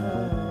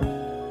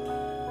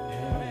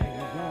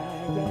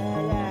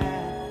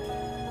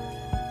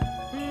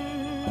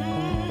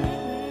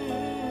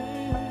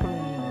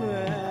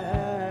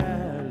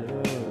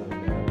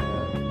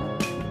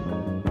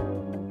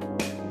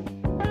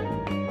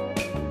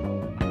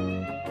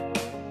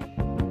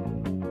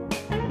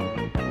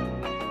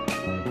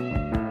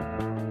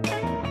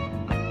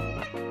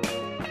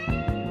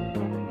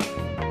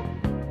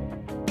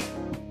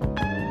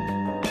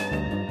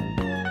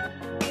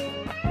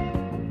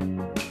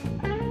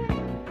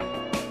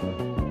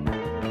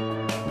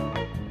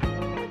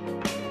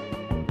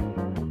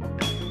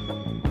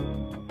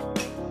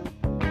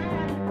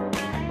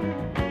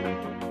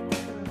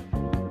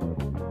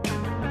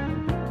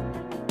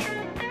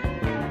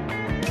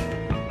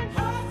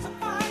 hearts of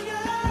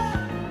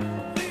fire,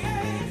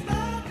 creates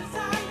love,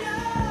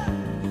 desire,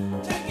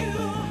 take you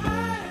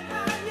higher and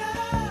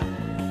higher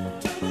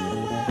to the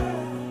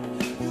world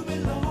you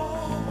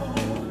belong.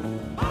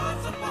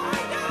 Hearts of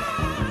fire,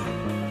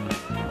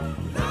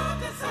 love,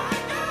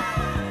 desire,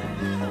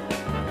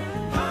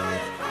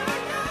 higher and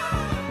higher.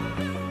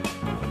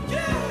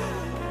 Yeah,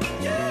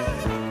 yeah,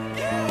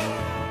 yeah.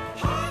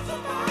 Hearts of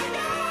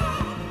fire,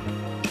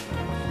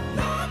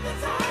 love,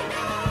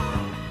 desire,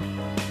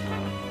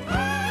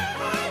 higher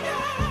and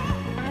higher.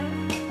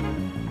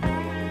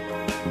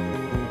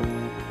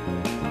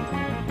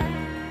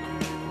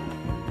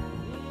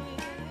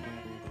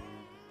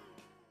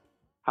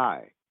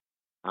 Hi,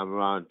 I'm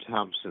Ron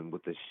Thompson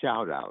with a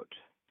shout out,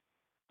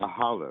 a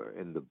holler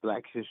in the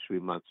Black History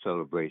Month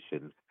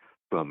celebration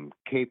from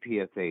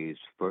KPFA's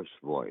First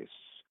Voice,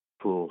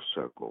 Full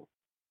Circle,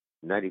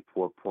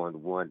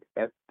 94.1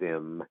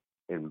 FM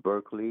in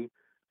Berkeley.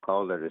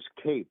 Call letters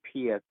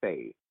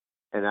KPFA.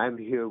 And I'm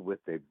here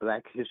with a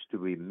Black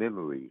History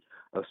memory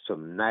of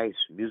some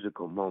nice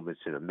musical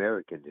moments in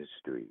American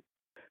history.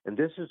 And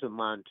this is a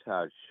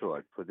montage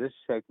short, for this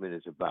segment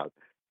is about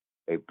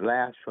a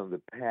blast from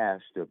the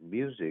past of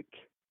music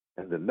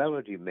and the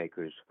melody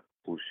makers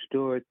who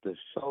stirred the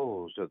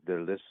souls of their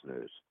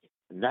listeners,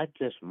 not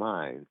just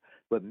mine,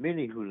 but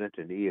many who lent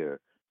an ear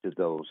to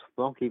those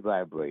funky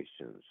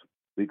vibrations.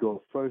 We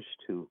go first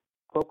to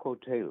Coco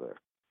Taylor.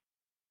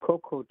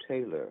 Coco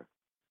Taylor,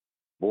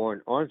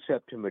 born on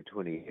September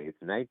 28,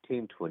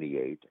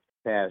 1928,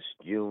 passed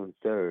June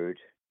 3,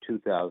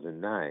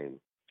 2009,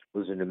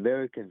 was an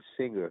American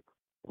singer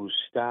whose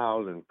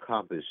style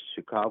encompassed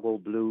Chicago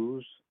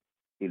blues,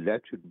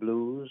 electric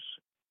blues,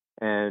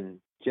 and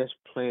just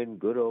plain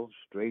good old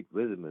straight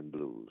rhythm and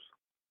blues.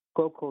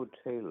 Coco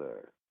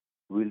Taylor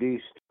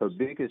released her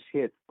biggest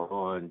hit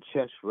on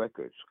Chess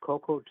Records.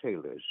 Coco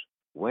Taylor's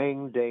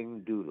Wang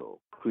Dang Doodle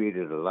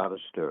created a lot of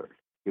stir.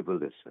 Give a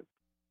listen.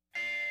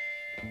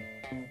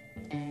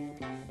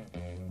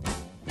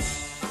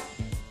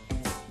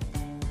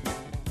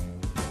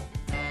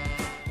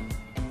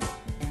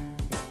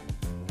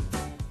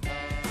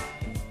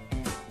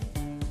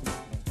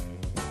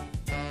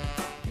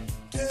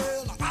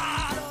 Tell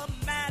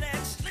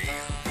automatic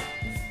slim,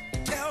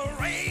 tell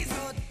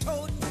razor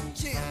toting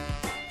Jim,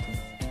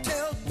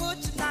 tell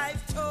butcher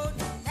knife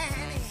toting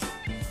Nanny,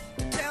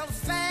 tell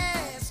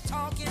fast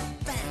talking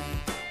Fanny.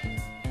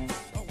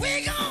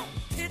 We gon'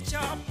 pitch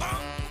our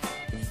bump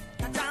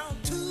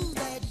down to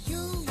that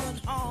Union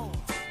Hall.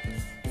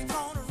 We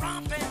gonna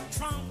romp and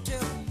tromp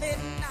till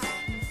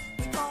midnight.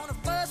 We gonna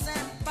fuss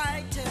and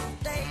fight till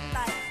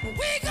daylight.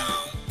 We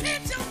gon'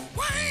 pitch a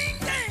wang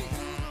dang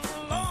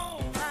doodle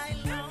all night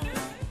long.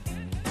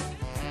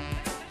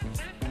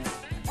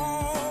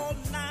 All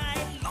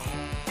night long.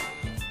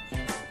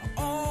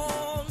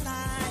 All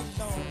night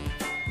long.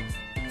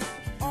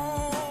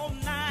 All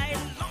night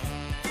long.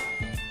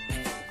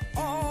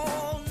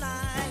 All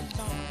night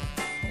long.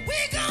 We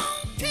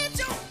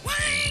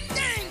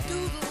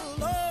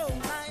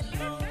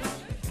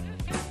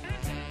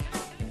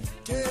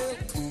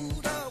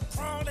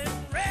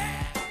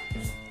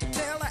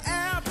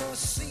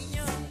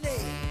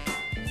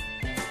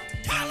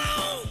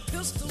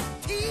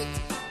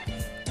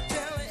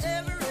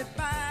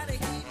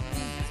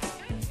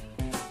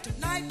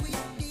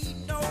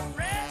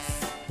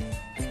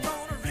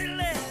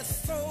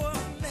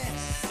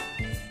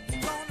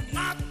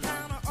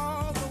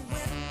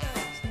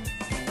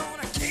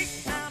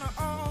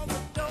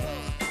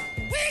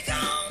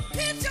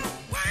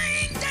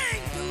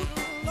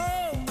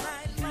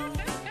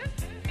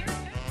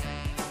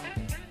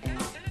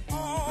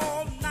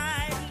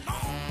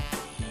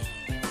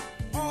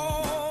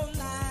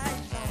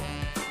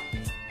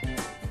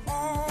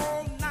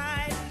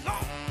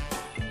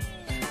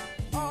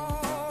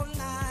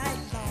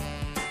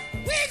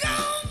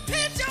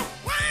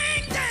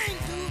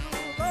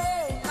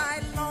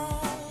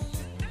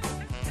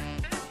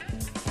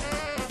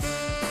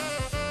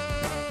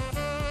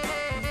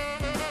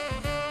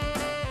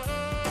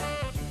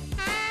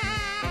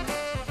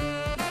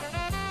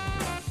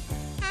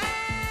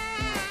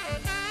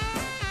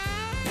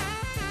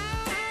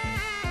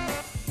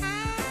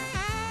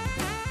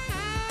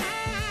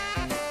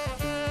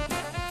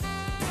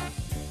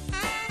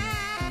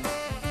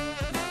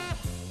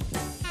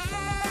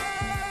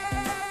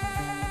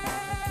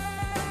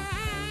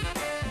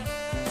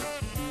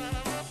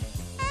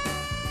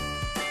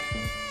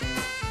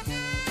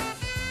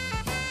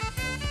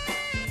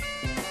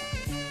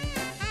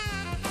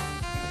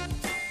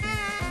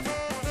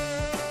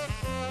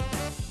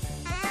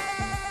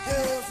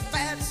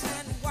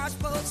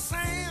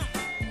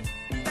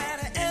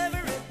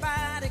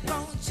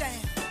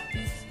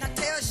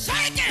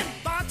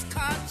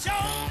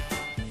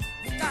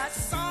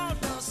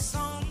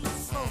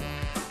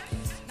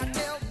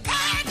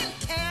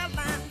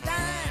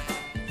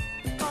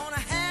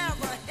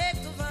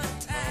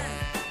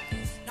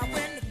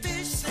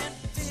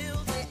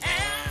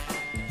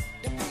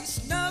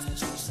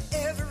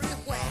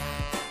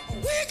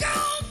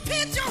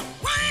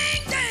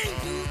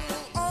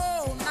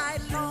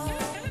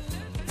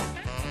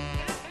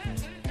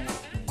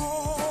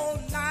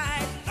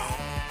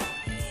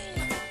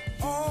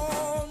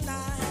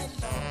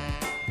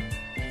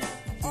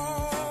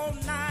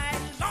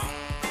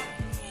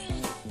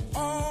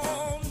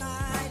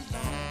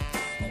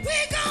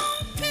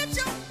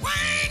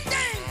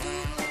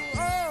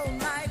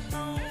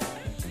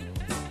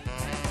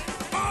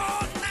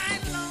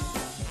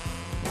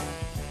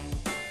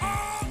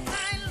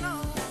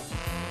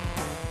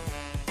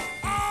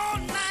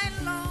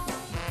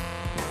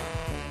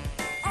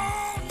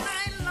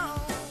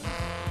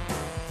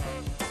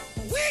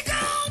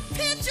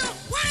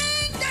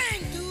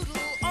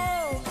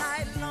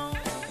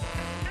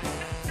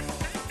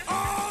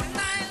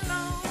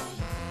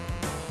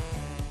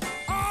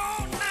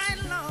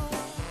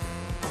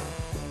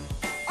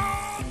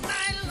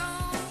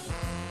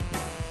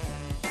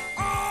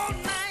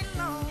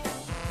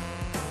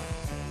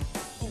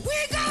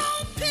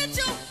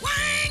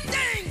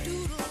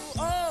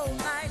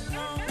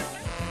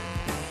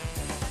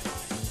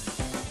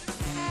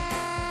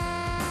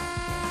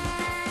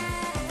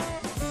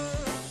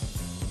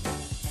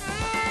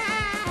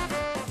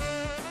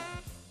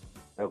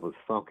with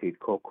Funky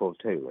Coco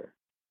Taylor.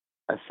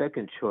 A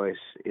second choice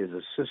is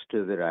a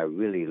sister that I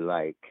really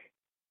like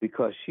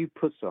because she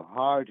puts a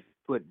hard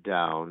foot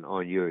down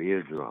on your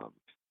eardrums.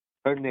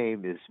 Her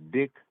name is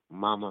Big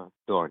Mama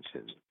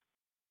Thornton.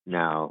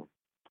 Now,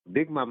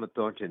 Big Mama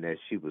Thornton, as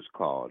she was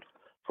called,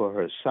 for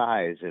her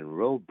size and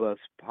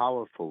robust,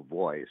 powerful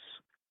voice,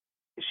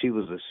 she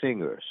was a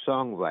singer,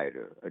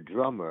 songwriter, a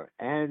drummer,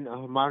 and a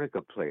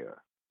harmonica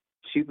player.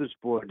 She was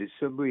born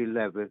December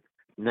 11th,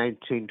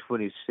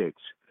 1926.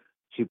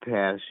 She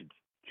passed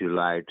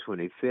July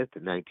 25th,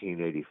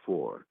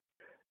 1984.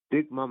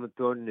 Big Mama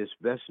Thornton is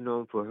best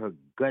known for her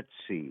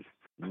gutsy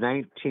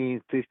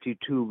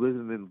 1952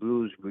 rhythm and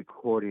blues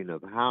recording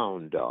of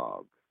Hound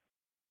Dog.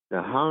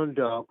 The Hound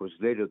Dog was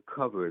later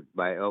covered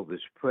by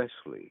Elvis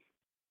Presley.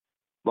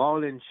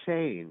 Ball and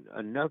Chain,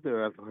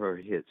 another of her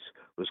hits,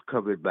 was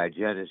covered by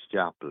Janis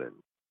Joplin.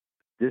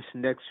 This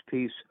next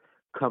piece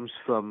comes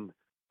from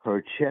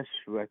her Chess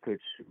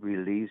Records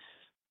release,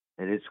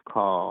 and it's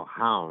called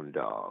Hound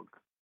Dog.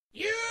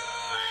 You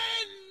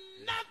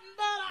ain't nothing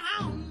but a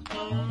hound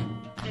dog.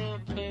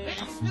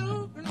 Been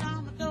snooping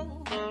on the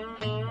door.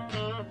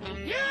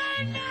 You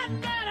ain't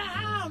nothing but a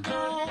hound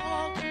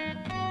dog.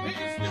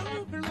 Been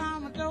snooping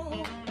on the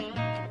door.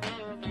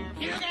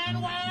 You can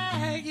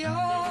wag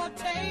your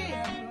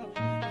tail,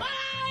 but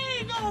I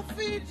ain't gonna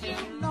feed you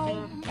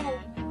no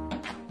more.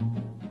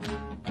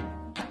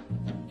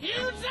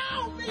 You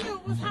told me you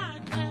was high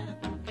class,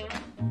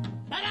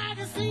 but I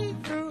can see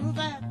through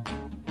that.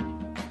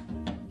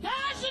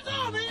 She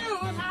told me you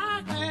was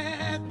high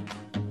class,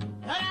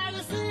 but I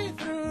can see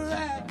through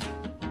that.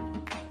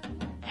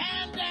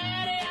 And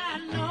Daddy, I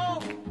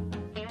know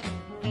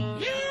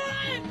you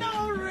ain't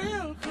no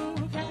real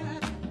cool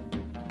cat.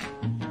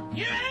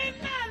 You ain't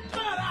nothing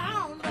but a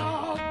hound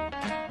dog,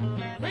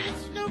 been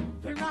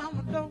snooping around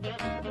the door.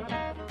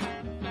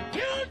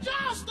 You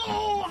just a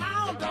old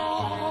hound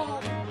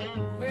dog,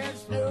 been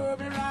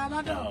snooping around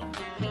the door.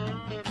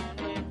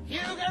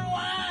 You can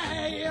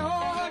wag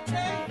your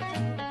tail,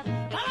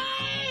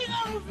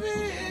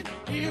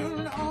 you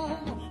know,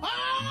 oh,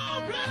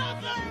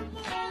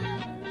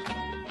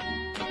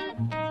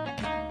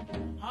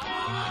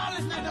 oh,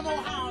 listen to them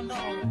old hound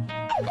dogs.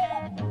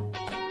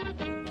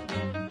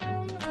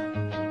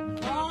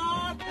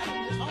 Oh,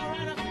 it's all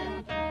right up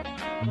here.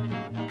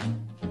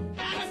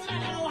 Now listen to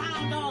that old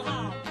hound dog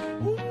howl.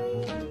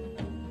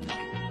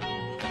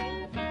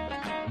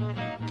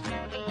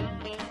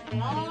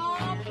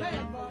 Oh, play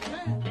it, boy,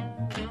 play it.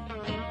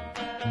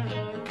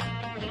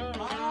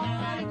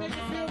 Oh, you make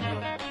you feel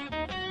good.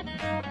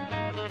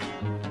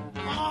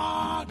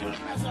 Oh, don't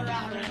mess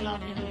around and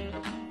love you.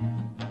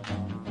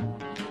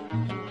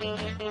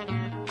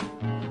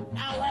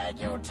 Now wag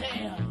your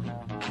tail.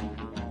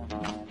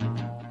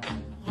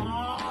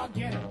 Oh,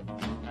 get it.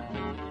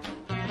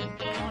 Oh, get it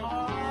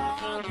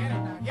now. Get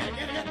it, get it,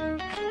 get it.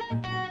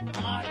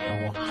 Oh,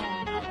 you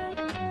hound dog.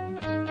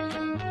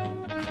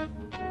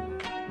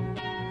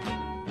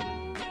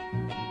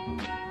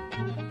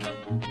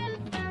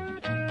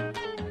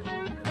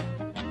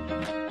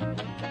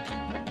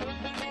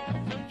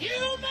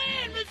 You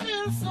made me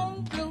feel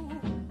so blue.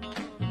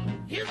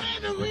 You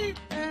made me weep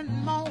and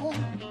moan.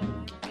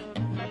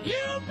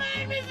 You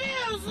made me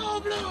feel so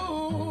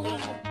blue.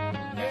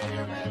 Yeah,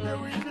 you made me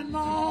weep and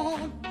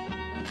moan.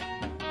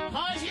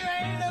 'Cause you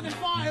ain't looking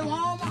for a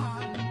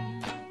woman.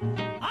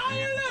 Are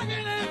you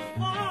looking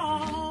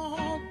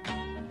for?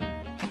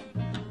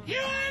 You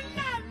ain't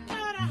nothing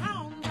but a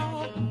hound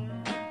dog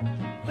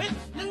with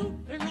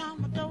snooping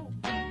on the door.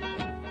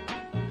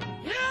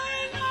 You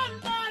ain't nothing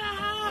but a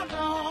hound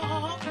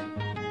dog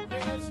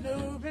with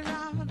snooping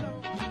on the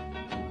door.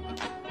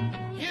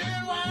 You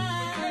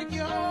wag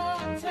your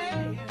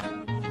tail,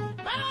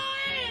 but I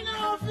ain't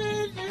gonna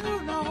feed you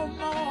no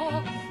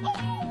more.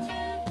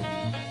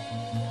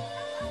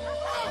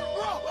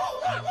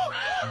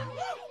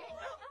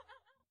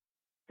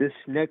 This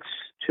next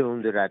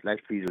tune that I'd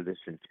like for you to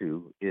listen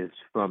to is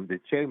from the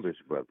Chambers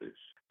Brothers.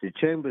 The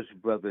Chambers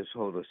Brothers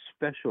hold a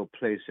special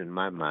place in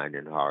my mind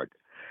and heart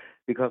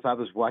because I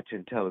was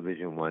watching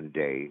television one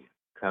day,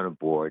 kind of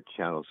bored,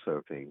 channel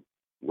surfing,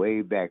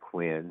 way back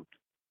when,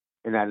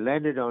 and I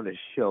landed on a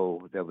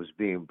show that was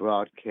being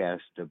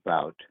broadcast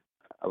about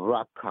a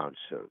rock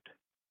concert.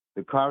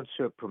 The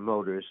concert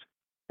promoters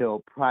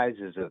held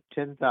prizes of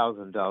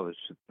 $10,000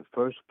 to the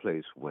first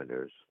place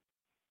winners,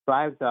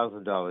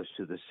 $5,000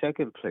 to the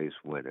second place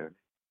winner,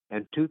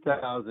 and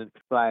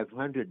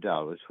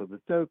 $2,500 for the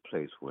third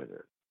place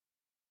winner.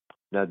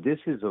 Now, this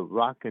is a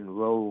rock and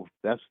roll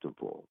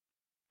festival.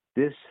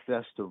 This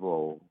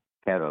festival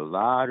had a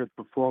lot of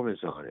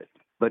performers on it.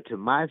 But to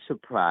my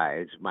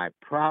surprise, my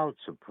proud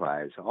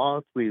surprise,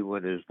 all three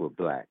winners were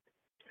black.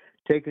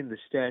 Taking the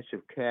stash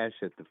of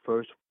cash at the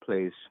first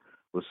place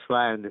was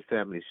Sly and the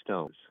Family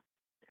Stones.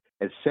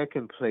 At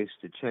second place,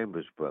 the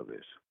Chambers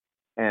Brothers.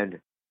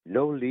 And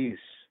no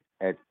least,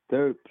 at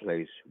third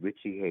place,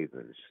 Richie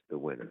Havens, the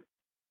winner.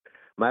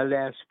 My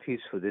last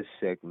piece for this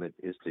segment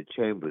is the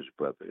Chambers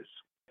Brothers.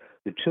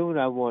 The tune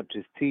I want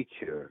to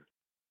feature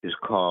is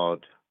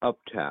called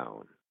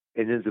Uptown.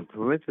 And in the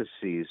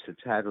parentheses, the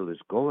title is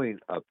Going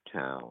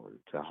Uptown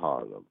to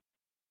Harlem.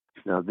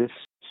 Now, this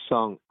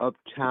song,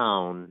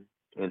 Uptown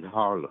in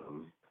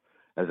Harlem,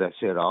 as I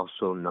said,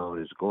 also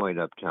known as Going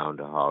Uptown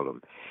to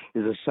Harlem,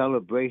 is a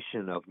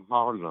celebration of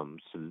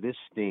Harlem's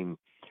listing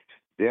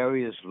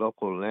various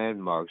local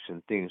landmarks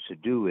and things to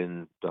do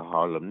in the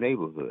Harlem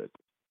neighborhood.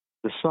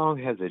 The song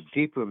has a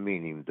deeper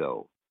meaning,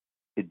 though.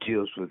 It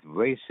deals with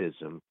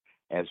racism,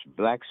 as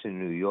blacks in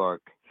New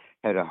York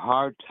had a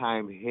hard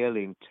time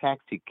hailing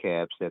taxi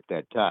cabs at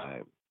that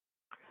time.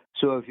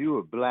 So if you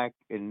were black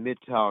in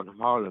Midtown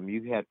Harlem,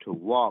 you had to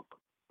walk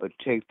or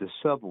take the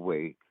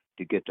subway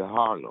to get to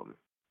Harlem.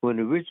 When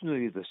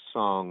originally the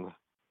song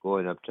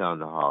Going Uptown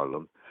to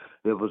Harlem,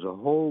 there was a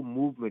whole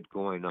movement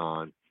going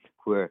on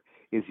where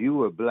if you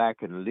were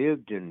black and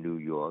lived in New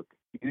York,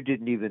 you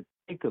didn't even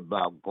think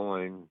about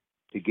going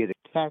to get a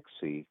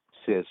taxi,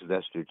 says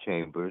Lester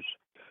Chambers.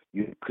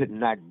 You could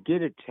not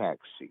get a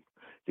taxi.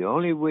 The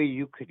only way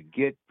you could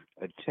get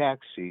a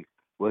taxi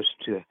was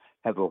to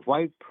have a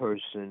white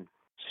person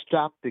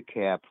stop the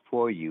cab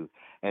for you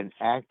and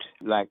act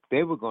like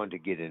they were going to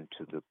get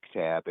into the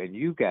cab and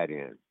you got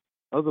in.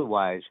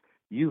 Otherwise,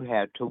 you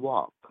had to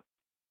walk.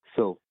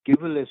 So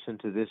give a listen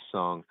to this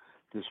song,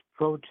 this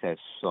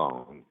protest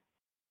song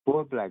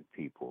for black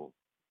people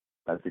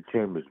by the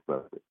Chambers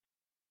Brothers,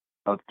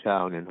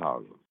 Uptown in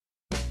Harlem.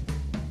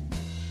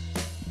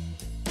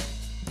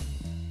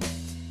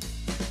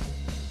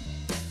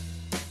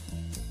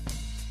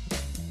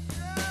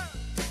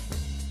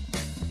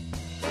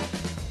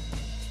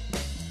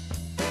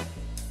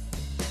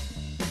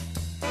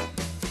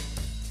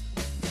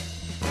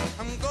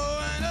 I'm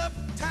going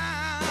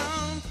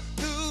uptown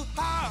to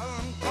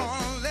Harlem,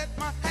 gonna let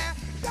my hair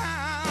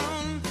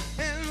down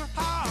in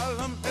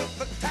Harlem. If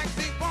the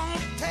taxi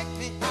won't take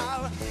me,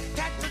 I'll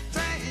catch a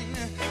train.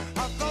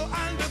 I'll go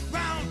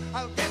underground,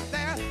 I'll get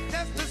there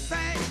just the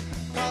same.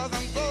 'Cause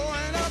I'm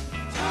going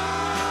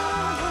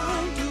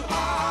uptown to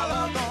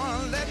Harlem,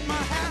 gonna let my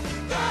hair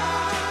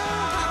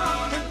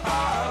down in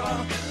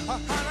Harlem.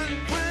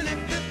 120,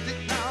 50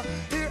 now,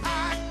 here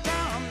I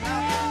come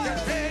now.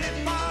 Get ready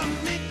for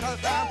me,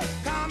 'cause I'm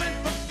coming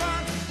for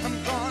fun. I'm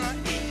gonna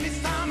eat me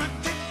some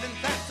chicken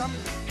and some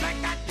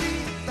black-eyed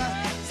peas,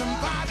 some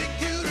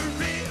barbecued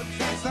ribs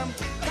and some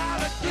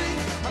collard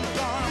greens. I'm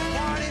gonna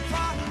party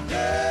for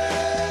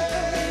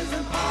days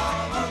in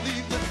Harlem. I'll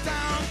leave the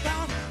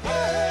downtown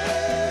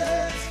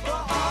ways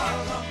for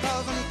Harlem,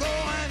 'cause I'm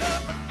going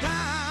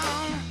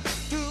uptown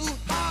to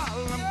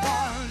Harlem.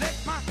 Gonna let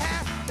my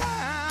hair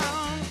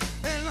down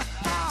in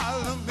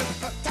Harlem. If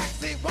the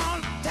taxi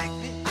won't take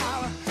me,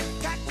 I'll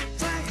catch a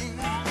train.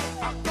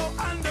 I'll go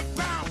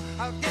underground,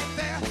 I'll get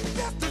there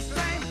just the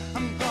same.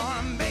 I'm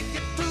gonna make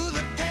it to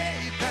the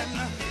cave and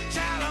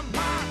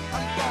Shalimar.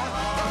 I'm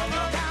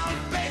gonna down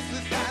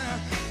places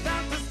and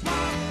down to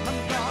small. I'm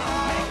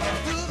gonna make it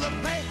to the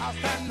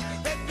playhouse and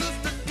they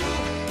used to do.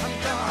 I'm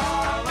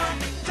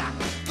gonna talk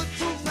the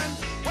truth and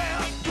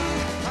well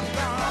through. I'm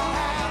gonna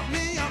have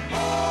me a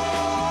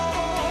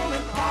hole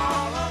in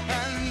Harlem,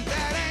 and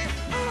that ain't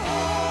a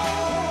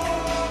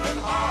hole in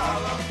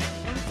Harlem.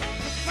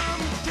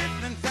 Some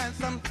chitlins and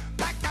some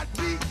black-eyed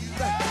peas,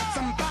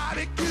 some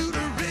barbecued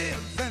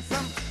ribs and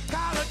some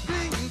collard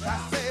greens. I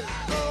said,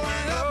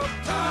 going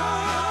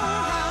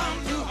uptown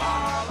to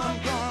Harlem,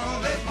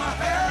 gonna let my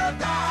hair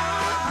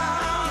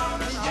down.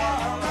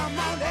 Yeah, come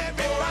on,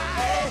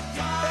 everybody,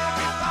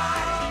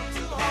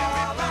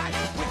 everybody,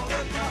 we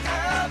got to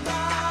hair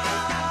down.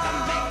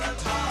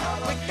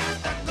 We got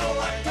to go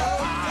up to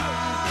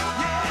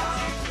Harlem.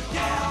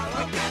 Yeah,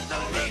 we got to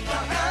leave the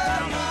hair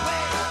down the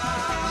way.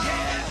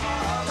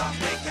 Yeah, 'cause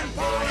we can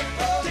party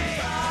for days.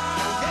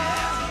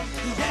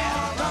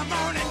 Yeah, come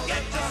on and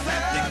get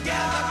yourself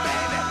together,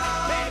 baby.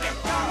 Baby,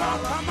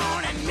 come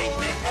on and meet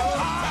me in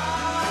Harlem.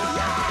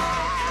 Yeah,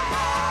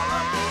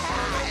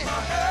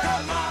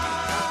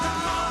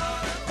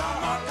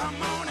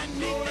 come on and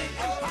meet me in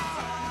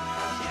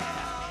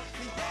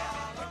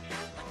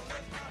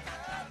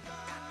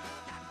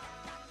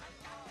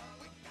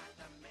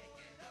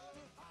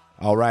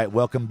All right,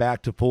 welcome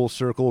back to Full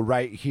Circle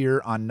right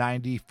here on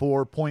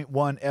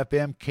 94.1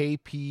 FM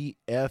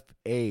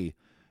KPFA.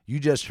 You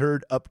just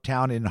heard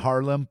Uptown in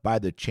Harlem by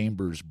the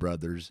Chambers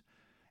Brothers.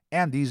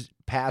 And these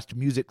past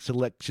music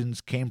selections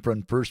came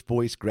from First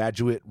Voice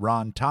graduate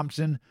Ron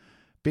Thompson.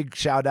 Big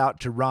shout out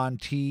to Ron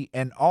T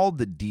and all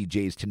the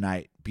DJs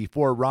tonight.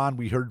 Before Ron,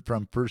 we heard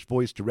from First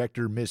Voice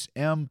director Miss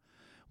M.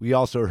 We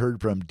also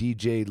heard from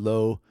DJ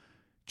Lowe,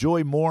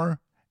 Joy Moore,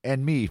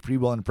 and me, Free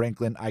Will and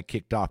Franklin. I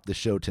kicked off the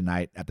show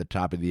tonight at the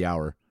top of the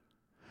hour.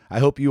 I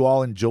hope you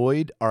all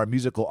enjoyed our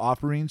musical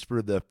offerings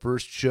for the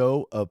first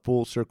show of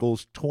Full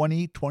Circle's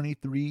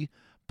 2023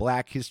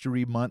 Black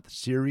History Month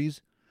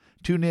series.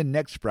 Tune in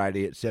next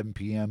Friday at 7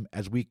 p.m.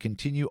 as we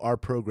continue our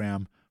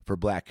program for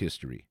Black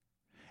History.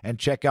 And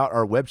check out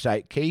our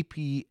website,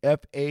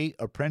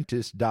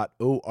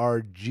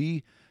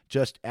 kpfaapprentice.org,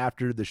 just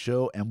after the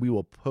show, and we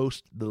will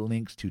post the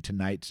links to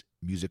tonight's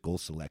musical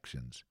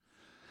selections.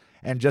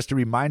 And just a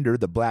reminder,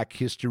 the Black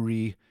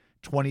History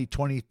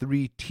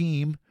 2023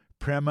 team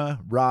Prema,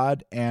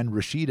 Rod, and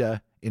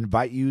Rashida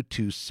invite you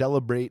to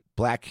celebrate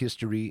Black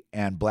history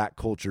and Black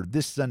culture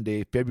this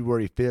Sunday,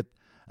 February 5th,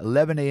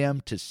 11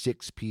 a.m. to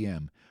 6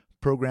 p.m.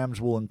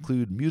 Programs will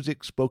include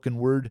music, spoken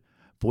word,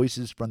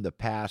 voices from the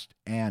past,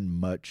 and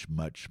much,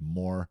 much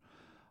more.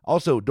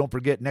 Also, don't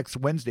forget, next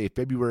Wednesday,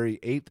 February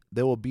 8th,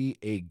 there will be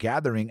a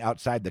gathering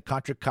outside the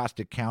Contra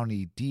Costa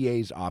County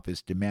DA's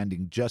office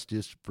demanding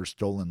justice for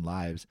stolen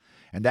lives.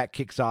 And that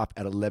kicks off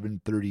at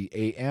 11:30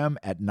 a.m.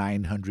 at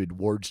 900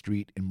 Ward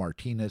Street in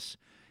Martinez.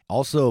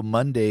 Also,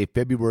 Monday,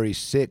 February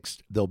 6th,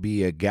 there'll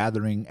be a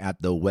gathering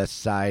at the west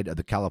side of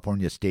the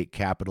California State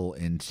Capitol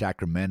in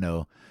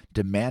Sacramento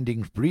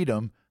demanding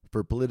freedom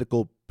for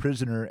political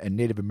prisoner and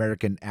Native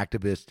American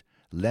activist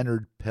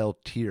Leonard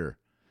Peltier.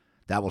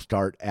 That will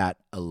start at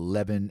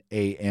 11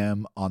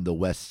 a.m. on the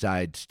West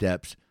Side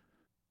steps.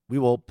 We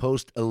will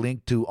post a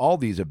link to all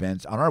these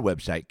events on our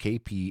website,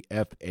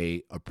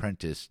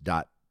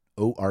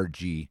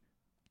 kpfaapprentice.org,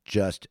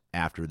 just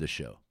after the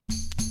show.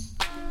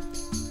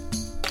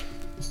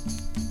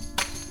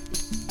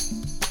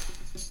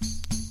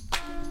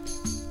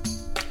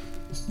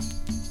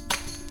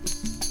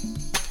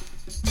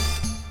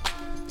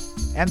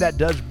 And that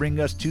does bring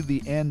us to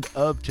the end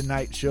of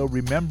tonight's show.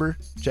 Remember,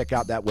 check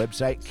out that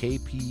website,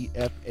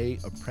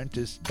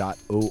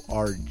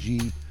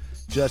 kpfaapprentice.org,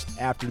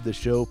 just after the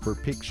show for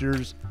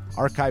pictures,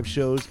 archive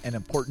shows, and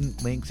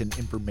important links and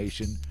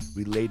information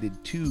related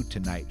to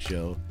tonight's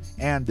show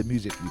and the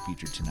music we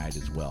featured tonight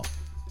as well.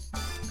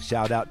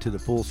 Shout out to the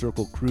Full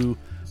Circle crew,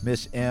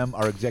 Miss M,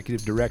 our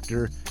executive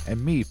director,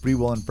 and me, Free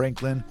Will and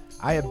Franklin.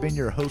 I have been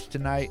your host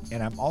tonight,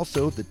 and I'm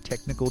also the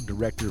technical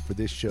director for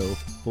this show,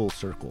 Full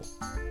Circle.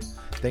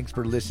 Thanks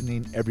for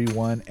listening,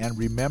 everyone. And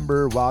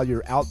remember, while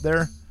you're out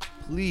there,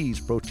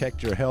 please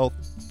protect your health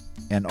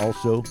and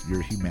also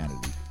your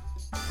humanity.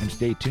 And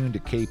stay tuned to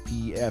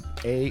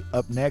KPFA.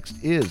 Up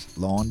next is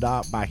La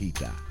Onda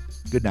Bajita.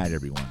 Good night,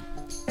 everyone.